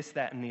in this,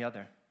 that, and the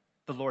other.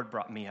 The Lord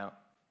brought me out.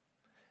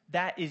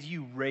 That is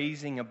you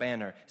raising a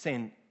banner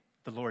saying,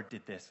 the Lord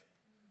did this.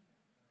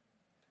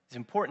 It's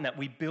important that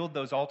we build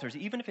those altars,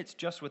 even if it's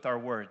just with our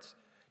words,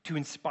 to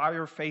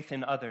inspire faith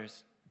in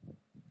others,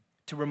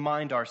 to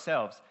remind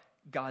ourselves,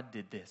 God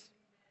did this.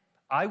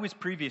 I was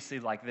previously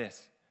like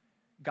this.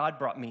 God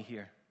brought me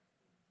here.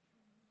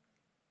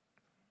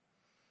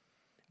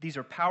 These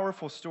are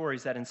powerful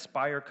stories that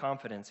inspire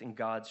confidence in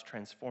God's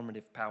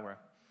transformative power.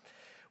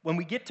 When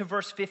we get to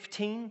verse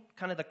 15,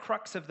 kind of the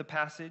crux of the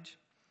passage,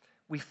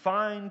 we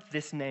find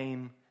this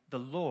name, the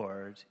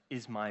Lord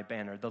is my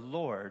banner. The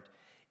Lord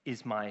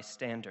is my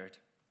standard.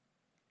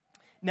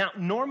 Now,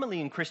 normally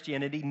in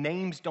Christianity,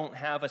 names don't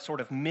have a sort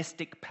of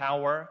mystic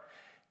power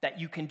that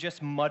you can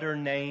just mutter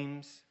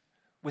names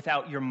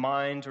without your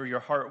mind or your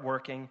heart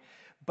working.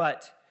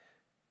 But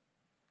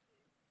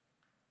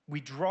we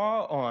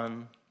draw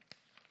on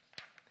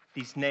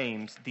these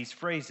names, these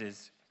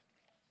phrases,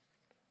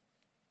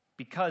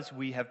 because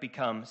we have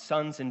become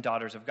sons and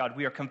daughters of God.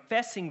 We are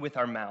confessing with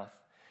our mouth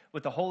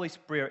what the Holy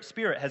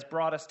Spirit has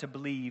brought us to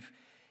believe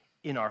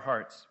in our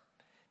hearts,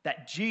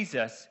 that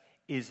Jesus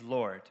is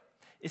Lord.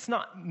 It's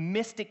not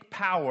mystic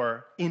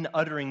power in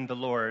uttering the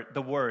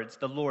words,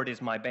 "The Lord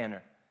is my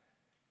banner.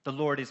 The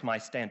Lord is my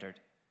standard."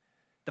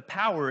 The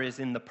power is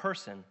in the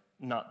person,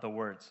 not the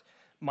words.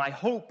 My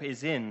hope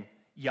is in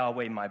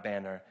Yahweh, my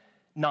banner,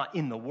 not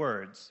in the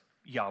words,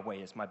 "Yahweh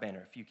is my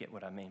banner," if you get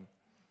what I mean.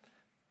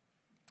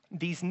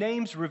 These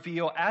names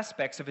reveal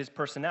aspects of his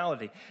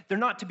personality. They're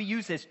not to be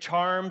used as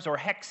charms or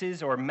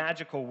hexes or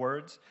magical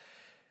words.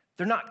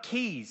 They're not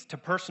keys to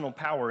personal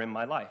power in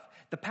my life.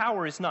 The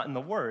power is not in the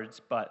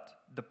words, but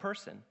the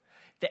person.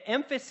 The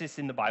emphasis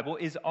in the Bible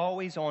is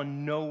always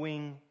on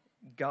knowing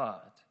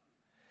God.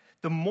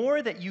 The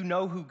more that you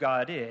know who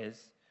God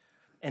is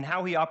and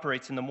how he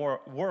operates in the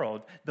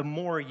world, the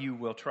more you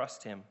will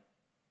trust him.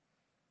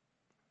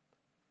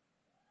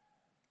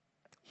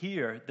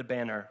 Here, the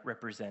banner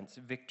represents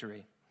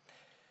victory.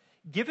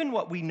 Given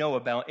what we know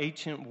about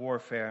ancient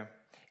warfare,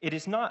 it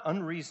is not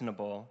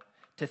unreasonable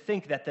to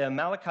think that the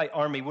Amalekite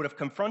army would have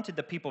confronted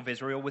the people of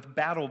Israel with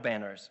battle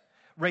banners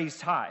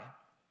raised high.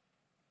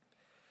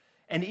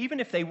 And even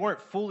if they weren't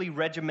fully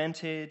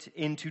regimented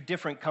into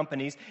different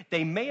companies,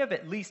 they may have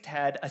at least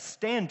had a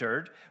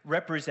standard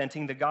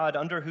representing the God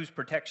under whose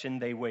protection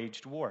they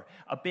waged war,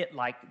 a bit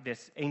like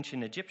this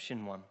ancient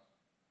Egyptian one.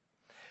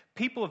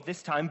 People of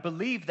this time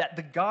believed that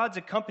the gods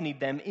accompanied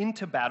them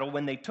into battle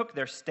when they took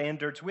their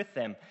standards with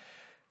them.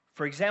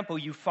 For example,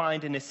 you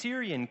find an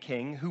Assyrian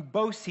king who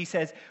boasts, he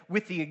says,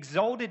 "With the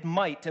exalted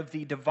might of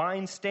the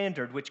divine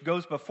standard which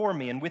goes before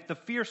me, and with the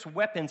fierce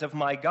weapons of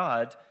my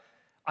God,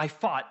 I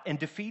fought and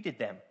defeated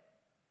them."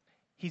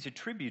 He's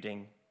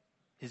attributing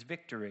his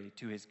victory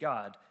to his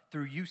God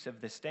through use of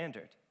this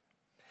standard.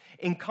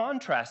 In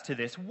contrast to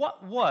this,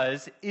 what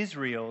was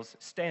Israel's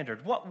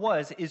standard? What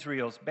was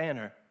Israel's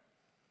banner?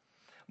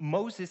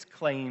 Moses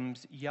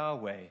claims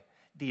Yahweh,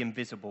 the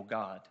invisible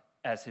God,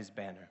 as his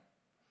banner.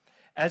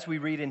 As we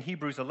read in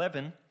Hebrews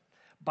 11,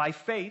 by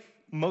faith,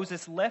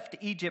 Moses left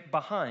Egypt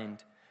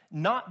behind,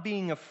 not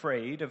being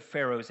afraid of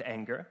Pharaoh's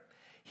anger.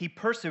 He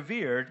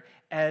persevered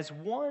as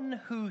one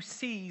who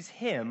sees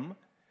him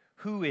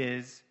who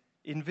is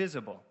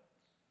invisible.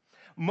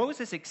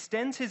 Moses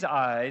extends his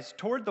eyes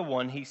toward the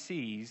one he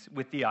sees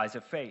with the eyes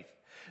of faith,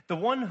 the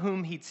one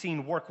whom he'd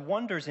seen work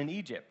wonders in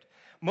Egypt.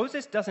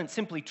 Moses doesn't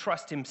simply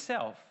trust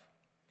himself.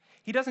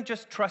 He doesn't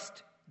just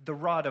trust the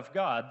rod of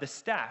God, the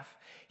staff.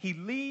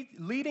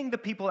 Leading the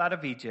people out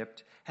of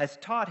Egypt has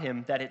taught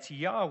him that it's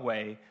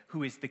Yahweh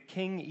who is the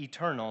King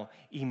eternal,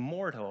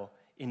 immortal,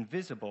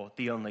 invisible,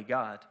 the only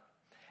God.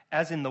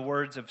 As in the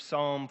words of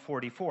Psalm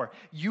 44,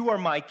 "You are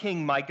my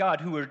King, my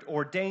God, who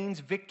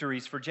ordains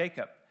victories for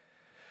Jacob.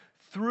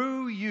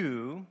 Through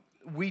you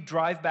we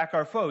drive back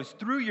our foes.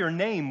 Through your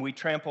name we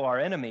trample our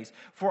enemies.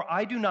 For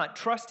I do not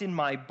trust in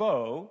my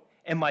bow,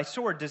 and my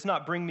sword does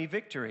not bring me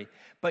victory.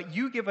 But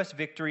you give us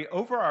victory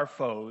over our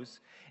foes,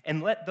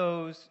 and let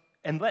those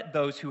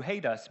who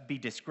hate us be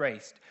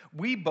disgraced.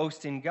 We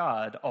boast in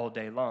God all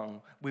day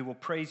long. We will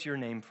praise your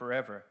name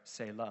forever.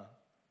 Selah."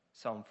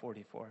 Psalm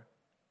 44.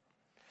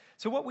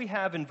 So what we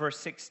have in verse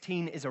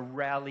 16 is a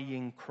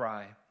rallying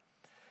cry.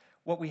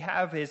 What we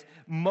have is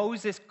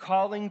Moses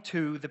calling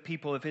to the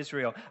people of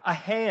Israel, a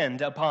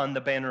hand upon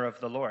the banner of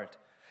the Lord.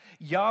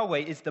 Yahweh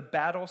is the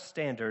battle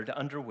standard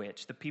under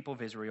which the people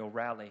of Israel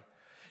rally.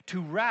 To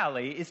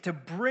rally is to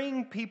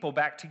bring people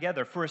back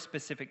together for a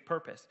specific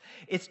purpose.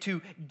 It's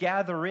to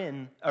gather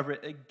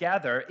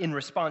in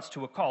response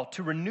to a call,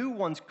 to renew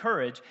one's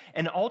courage,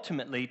 and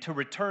ultimately to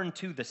return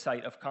to the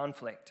site of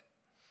conflict.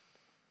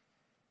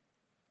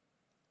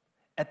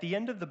 At the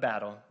end of the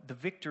battle, the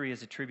victory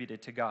is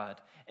attributed to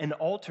God. An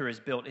altar is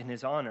built in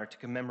his honor to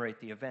commemorate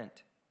the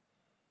event.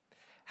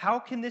 How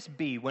can this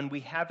be when we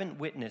haven't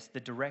witnessed the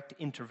direct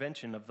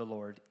intervention of the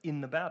Lord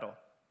in the battle?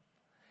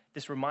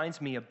 This reminds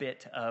me a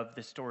bit of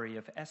the story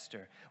of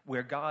Esther,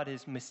 where God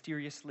is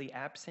mysteriously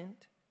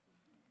absent.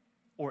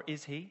 Or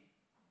is he?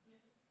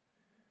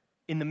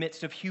 In the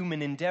midst of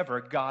human endeavor,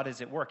 God is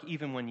at work,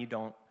 even when you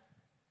don't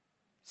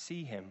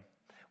see him.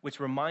 Which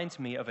reminds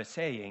me of a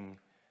saying,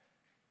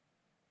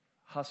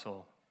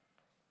 hustle,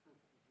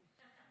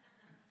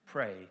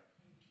 pray,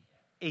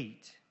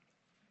 eat.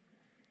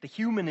 The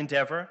human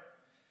endeavor,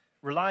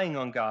 relying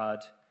on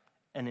God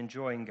and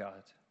enjoying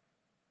God.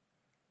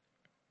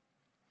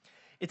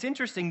 It's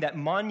interesting that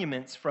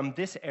monuments from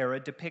this era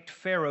depict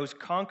pharaohs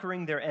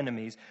conquering their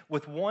enemies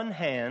with one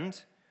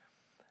hand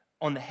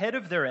on the head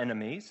of their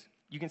enemies.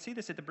 You can see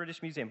this at the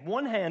British Museum.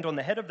 One hand on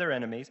the head of their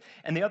enemies,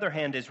 and the other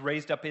hand is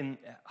raised up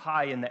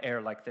high in the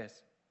air like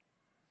this.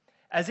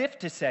 As if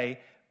to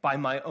say, by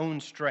my own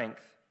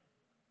strength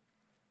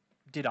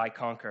did I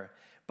conquer.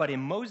 But in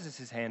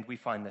Moses' hand we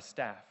find the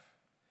staff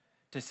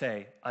to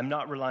say, I'm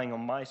not relying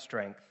on my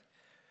strength,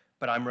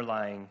 but I'm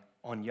relying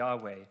on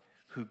Yahweh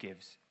who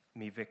gives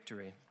me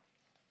victory.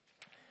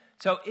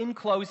 So in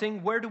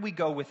closing, where do we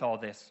go with all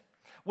this?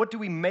 What do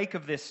we make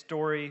of this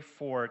story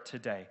for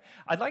today?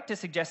 I'd like to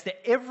suggest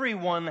that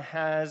everyone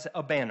has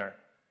a banner.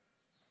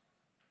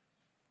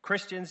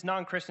 Christians,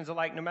 non-Christians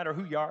alike, no matter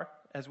who you are,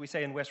 as we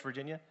say in West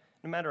Virginia,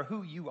 no matter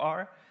who you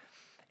are,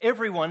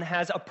 everyone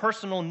has a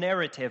personal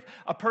narrative,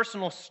 a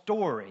personal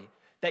story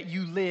that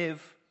you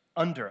live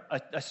under,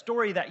 a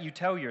story that you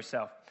tell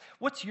yourself.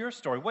 What's your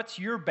story? What's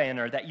your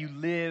banner that you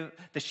live,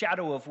 the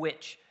shadow of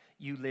which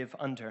you live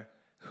under?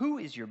 Who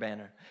is your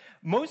banner?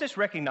 Moses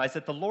recognized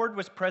that the Lord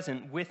was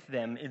present with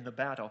them in the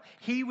battle.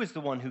 He was the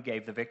one who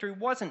gave the victory. It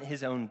wasn't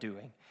his own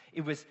doing.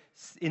 It was,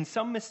 in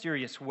some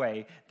mysterious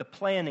way, the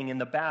planning in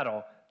the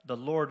battle, the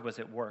Lord was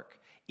at work,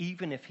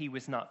 even if he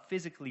was not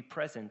physically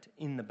present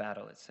in the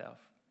battle itself.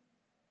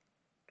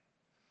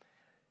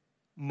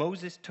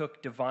 Moses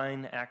took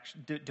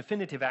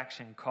definitive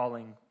action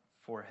calling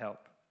for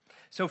help.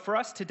 So for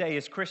us today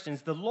as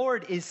Christians, the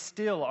Lord is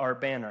still our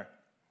banner.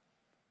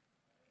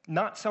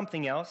 Not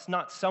something else,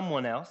 not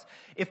someone else.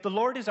 If the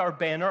Lord is our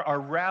banner, our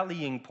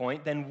rallying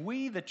point, then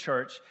we, the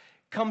church,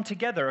 come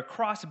together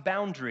across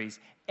boundaries,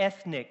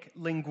 ethnic,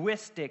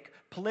 linguistic,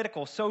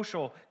 political,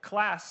 social,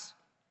 class,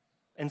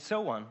 and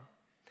so on.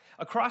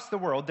 Across the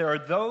world, there are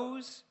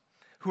those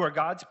who are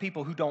God's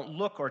people who don't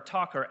look or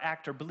talk or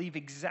act or believe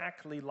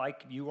exactly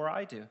like you or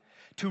I do.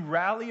 To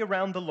rally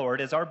around the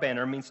Lord as our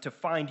banner means to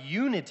find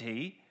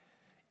unity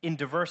in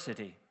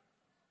diversity,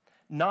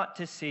 not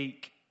to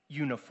seek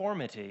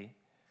uniformity,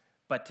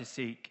 but to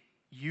seek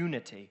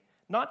unity,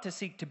 not to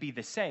seek to be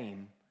the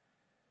same,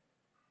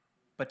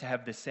 but to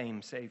have the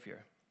same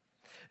Savior.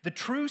 The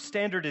true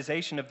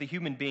standardization of the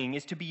human being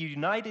is to be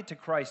united to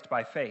Christ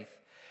by faith.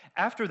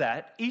 After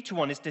that, each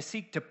one is to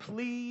seek to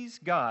please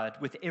God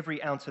with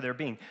every ounce of their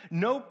being.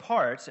 No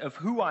part of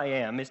who I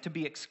am is to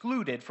be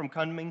excluded from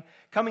coming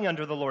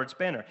under the Lord's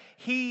banner.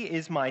 He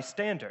is my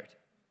standard.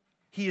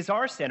 He is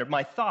our standard.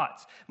 My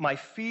thoughts, my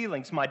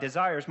feelings, my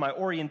desires, my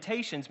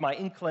orientations, my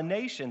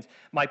inclinations,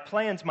 my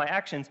plans, my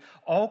actions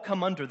all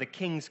come under the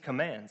King's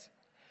commands.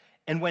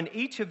 And when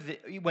each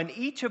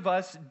of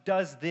us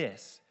does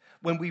this,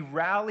 when we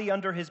rally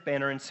under his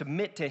banner and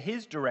submit to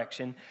his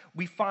direction,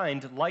 we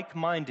find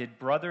like-minded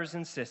brothers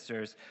and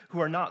sisters who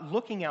are not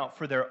looking out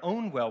for their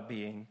own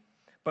well-being,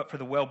 but for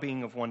the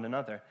well-being of one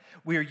another.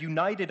 We are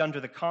united under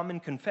the common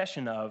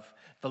confession of,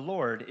 the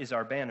Lord is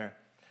our banner.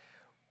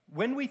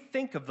 When we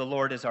think of the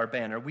Lord as our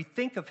banner, we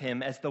think of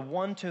him as the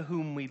one to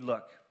whom we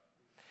look.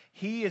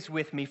 He is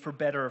with me for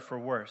better or for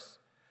worse.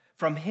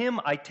 From him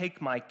I take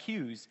my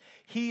cues.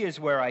 He is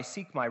where I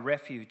seek my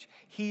refuge.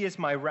 He is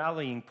my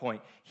rallying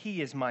point.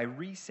 He is my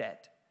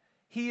reset.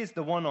 He is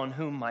the one on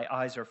whom my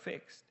eyes are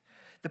fixed.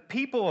 The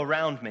people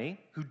around me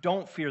who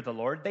don't fear the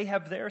Lord, they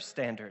have their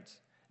standards,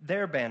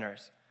 their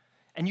banners.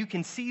 And you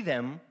can see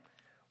them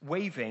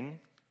waving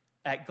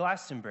at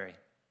Glastonbury.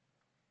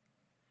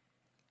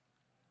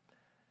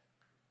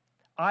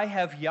 I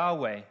have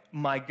Yahweh,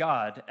 my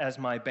God, as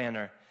my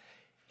banner.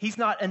 He's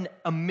not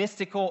a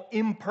mystical,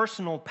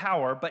 impersonal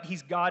power, but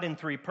he's God in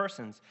three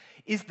persons.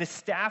 Is the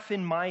staff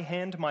in my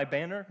hand my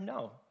banner?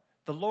 No.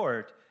 The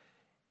Lord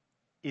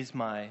is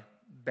my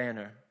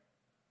banner.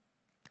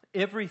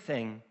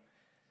 Everything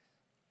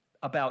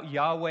about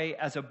Yahweh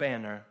as a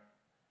banner,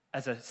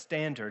 as a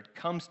standard,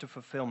 comes to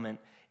fulfillment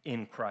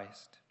in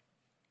Christ.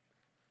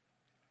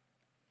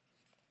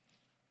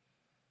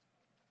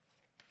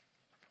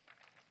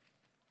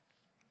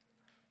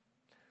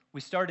 We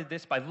started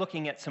this by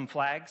looking at some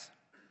flags.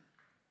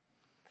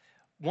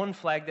 One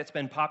flag that's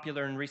been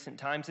popular in recent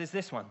times is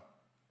this one.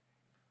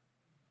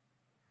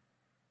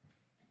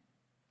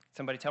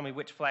 Somebody tell me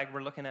which flag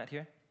we're looking at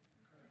here?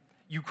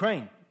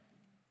 Ukraine.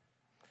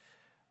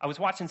 I was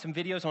watching some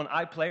videos on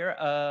iPlayer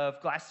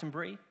of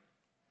Glastonbury,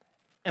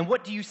 and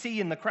what do you see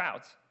in the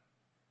crowds?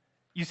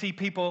 You see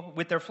people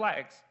with their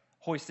flags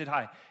hoisted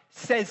high.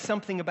 Says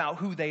something about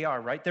who they are,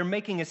 right? They're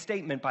making a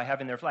statement by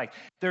having their flag.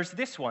 There's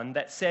this one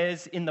that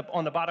says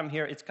on the bottom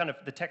here, it's kind of,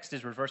 the text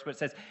is reversed, but it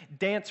says,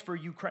 "Dance for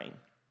Ukraine."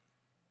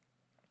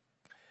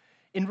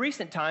 In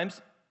recent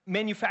times,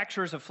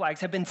 manufacturers of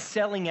flags have been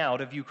selling out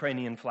of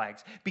Ukrainian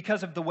flags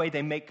because of the way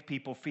they make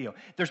people feel.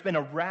 There's been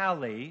a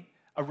rally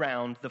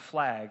around the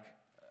flag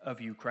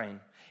of Ukraine.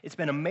 It's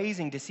been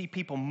amazing to see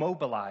people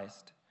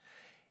mobilized.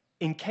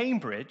 In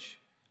Cambridge,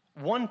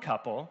 one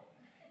couple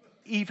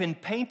even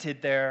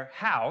painted their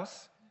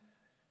house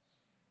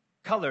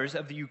colors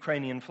of the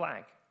Ukrainian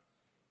flag.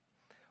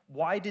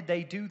 Why did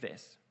they do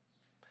this?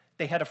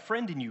 They had a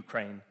friend in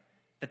Ukraine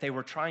that they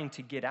were trying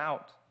to get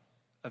out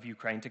of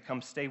Ukraine to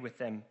come stay with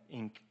them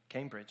in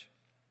Cambridge.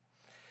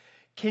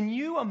 Can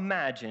you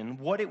imagine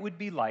what it would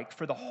be like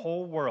for the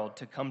whole world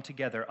to come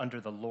together under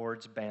the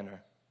Lord's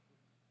banner?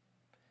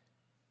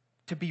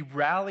 To be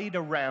rallied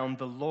around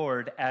the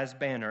Lord as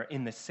banner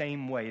in the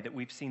same way that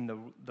we've seen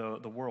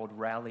the world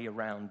rally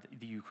around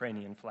the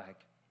Ukrainian flag.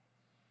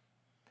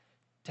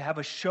 To have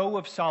a show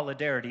of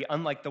solidarity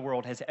unlike the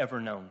world has ever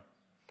known.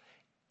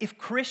 If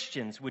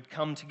Christians would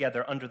come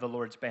together under the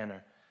Lord's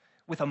banner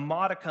with a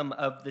modicum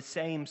of the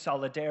same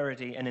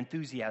solidarity and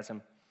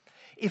enthusiasm,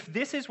 If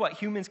this is what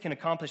humans can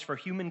accomplish for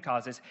human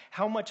causes,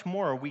 how much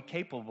more are we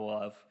capable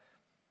of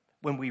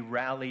when we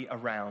rally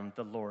around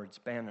the Lord's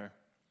banner?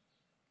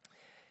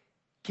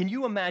 Can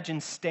you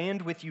imagine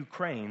Stand with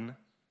Ukraine,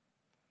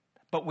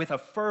 but with a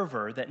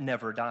fervor that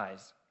never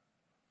dies?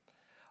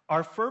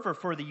 Our fervor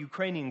for the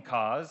Ukrainian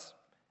cause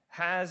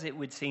has, it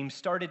would seem,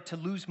 started to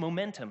lose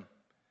momentum.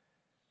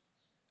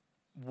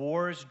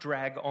 Wars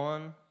drag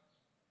on.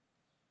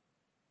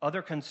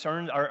 Other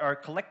concerns, our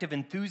collective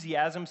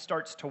enthusiasm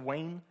starts to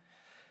wane.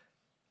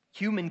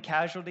 Human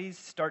casualties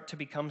start to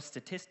become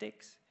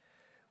statistics.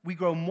 We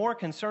grow more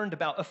concerned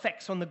about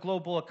effects on the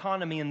global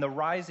economy and the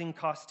rising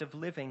cost of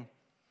living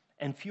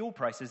and fuel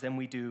prices than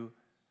we do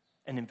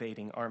an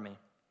invading army.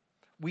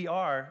 We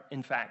are,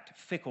 in fact,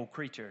 fickle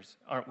creatures,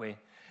 aren't we?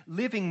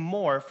 Living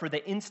more for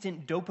the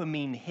instant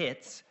dopamine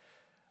hits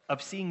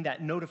of seeing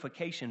that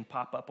notification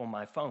pop up on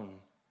my phone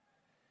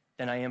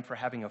than I am for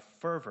having a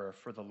fervor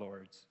for the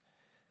Lord's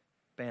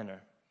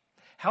banner.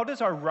 How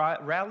does our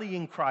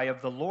rallying cry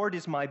of "the Lord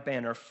is my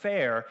banner"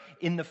 fare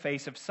in the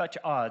face of such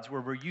odds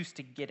where we're used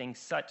to getting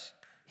such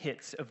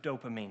hits of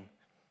dopamine?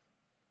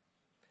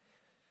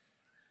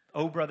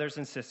 Oh, brothers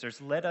and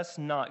sisters, let us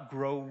not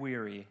grow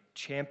weary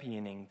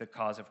championing the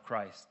cause of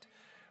Christ,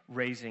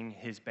 raising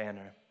his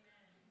banner.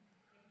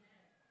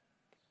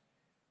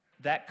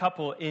 That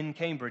couple in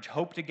Cambridge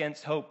hoped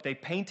against hope. They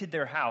painted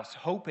their house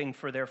hoping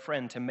for their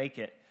friend to make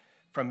it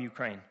from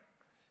Ukraine.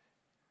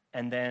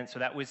 And then, so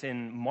that was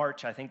in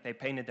March, I think they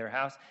painted their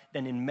house.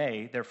 Then in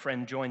May, their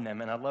friend joined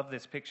them. And I love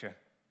this picture.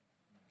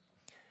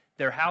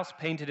 Their house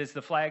painted as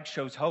the flag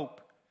shows hope.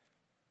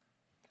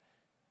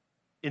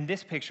 In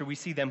this picture, we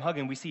see them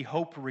hugging. We see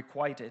hope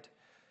requited.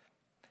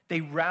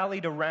 They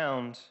rallied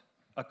around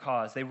a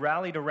cause. They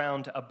rallied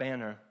around a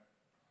banner.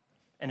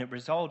 And it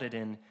resulted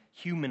in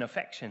human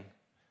affection.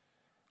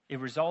 It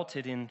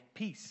resulted in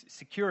peace,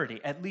 security,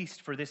 at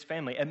least for this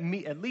family,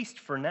 at least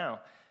for now,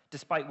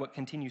 despite what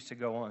continues to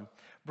go on.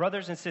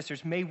 Brothers and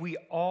sisters, may we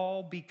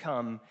all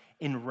become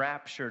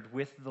enraptured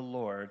with the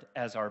Lord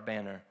as our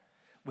banner,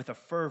 with a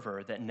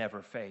fervor that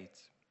never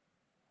fades.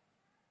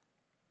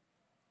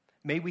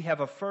 May we have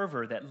a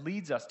fervor that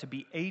leads us to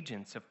be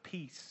agents of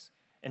peace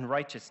and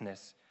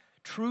righteousness,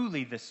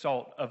 truly the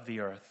salt of the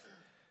earth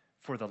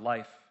for the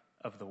life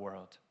of the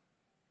world.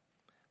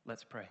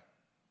 Let's pray.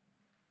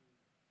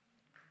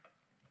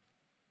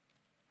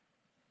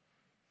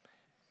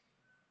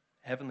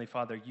 Heavenly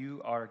Father, you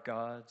are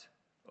God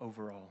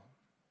over all.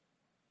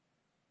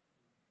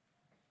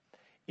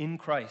 In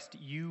Christ,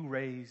 you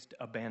raised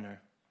a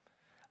banner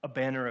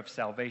of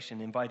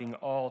salvation, inviting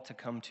all to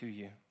come to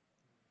you.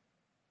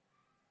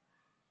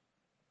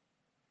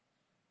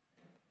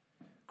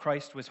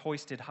 Christ was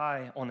hoisted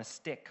high on a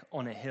stick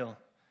on a hill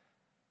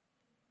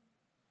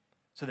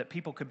so that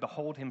people could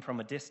behold him from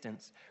a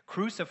distance.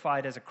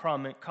 Crucified as a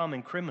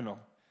common criminal,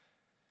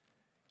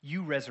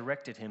 you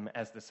resurrected him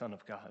as the Son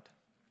of God.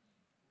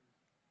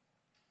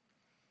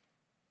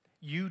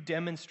 You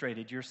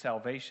demonstrated your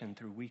salvation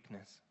through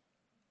weakness,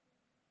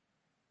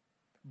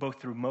 both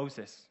through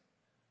Moses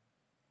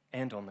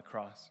and on the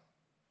cross.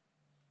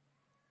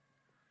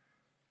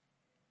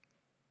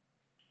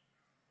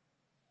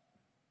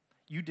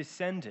 You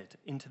descended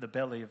into the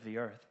belly of the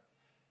earth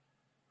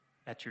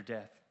at your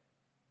death.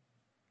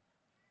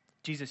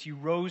 Jesus, you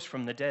rose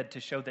from the dead to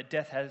show that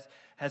death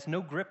has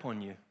no grip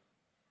on you.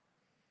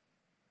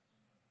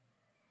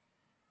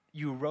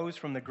 You rose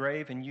from the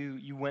grave and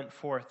you went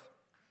forth.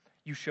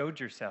 You showed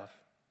yourself.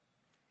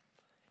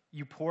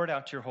 You poured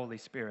out your Holy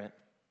Spirit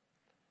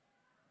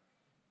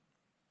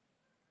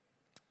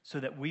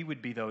so that we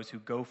would be those who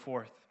go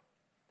forth,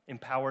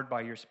 empowered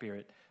by your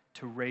Spirit,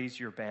 to raise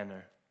your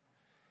banner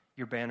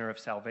of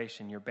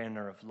salvation, your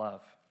banner of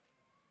love.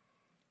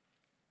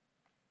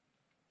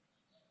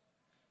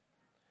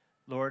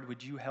 Lord,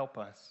 would you help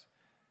us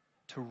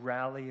to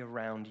rally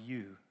around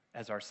you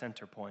as our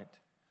center point,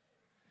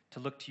 to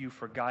look to you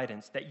for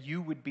guidance, that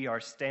you would be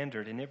our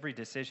standard in every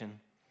decision,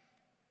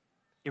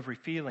 every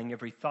feeling,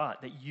 every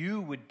thought, that you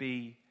would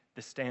be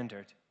the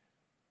standard,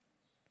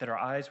 that our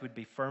eyes would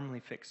be firmly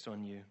fixed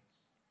on you.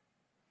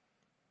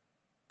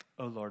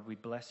 Oh Lord, we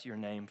bless your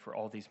name for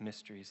all these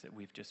mysteries that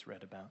we've just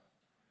read about,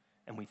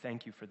 and we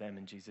thank you for them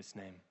in Jesus'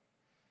 name.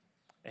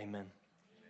 Amen.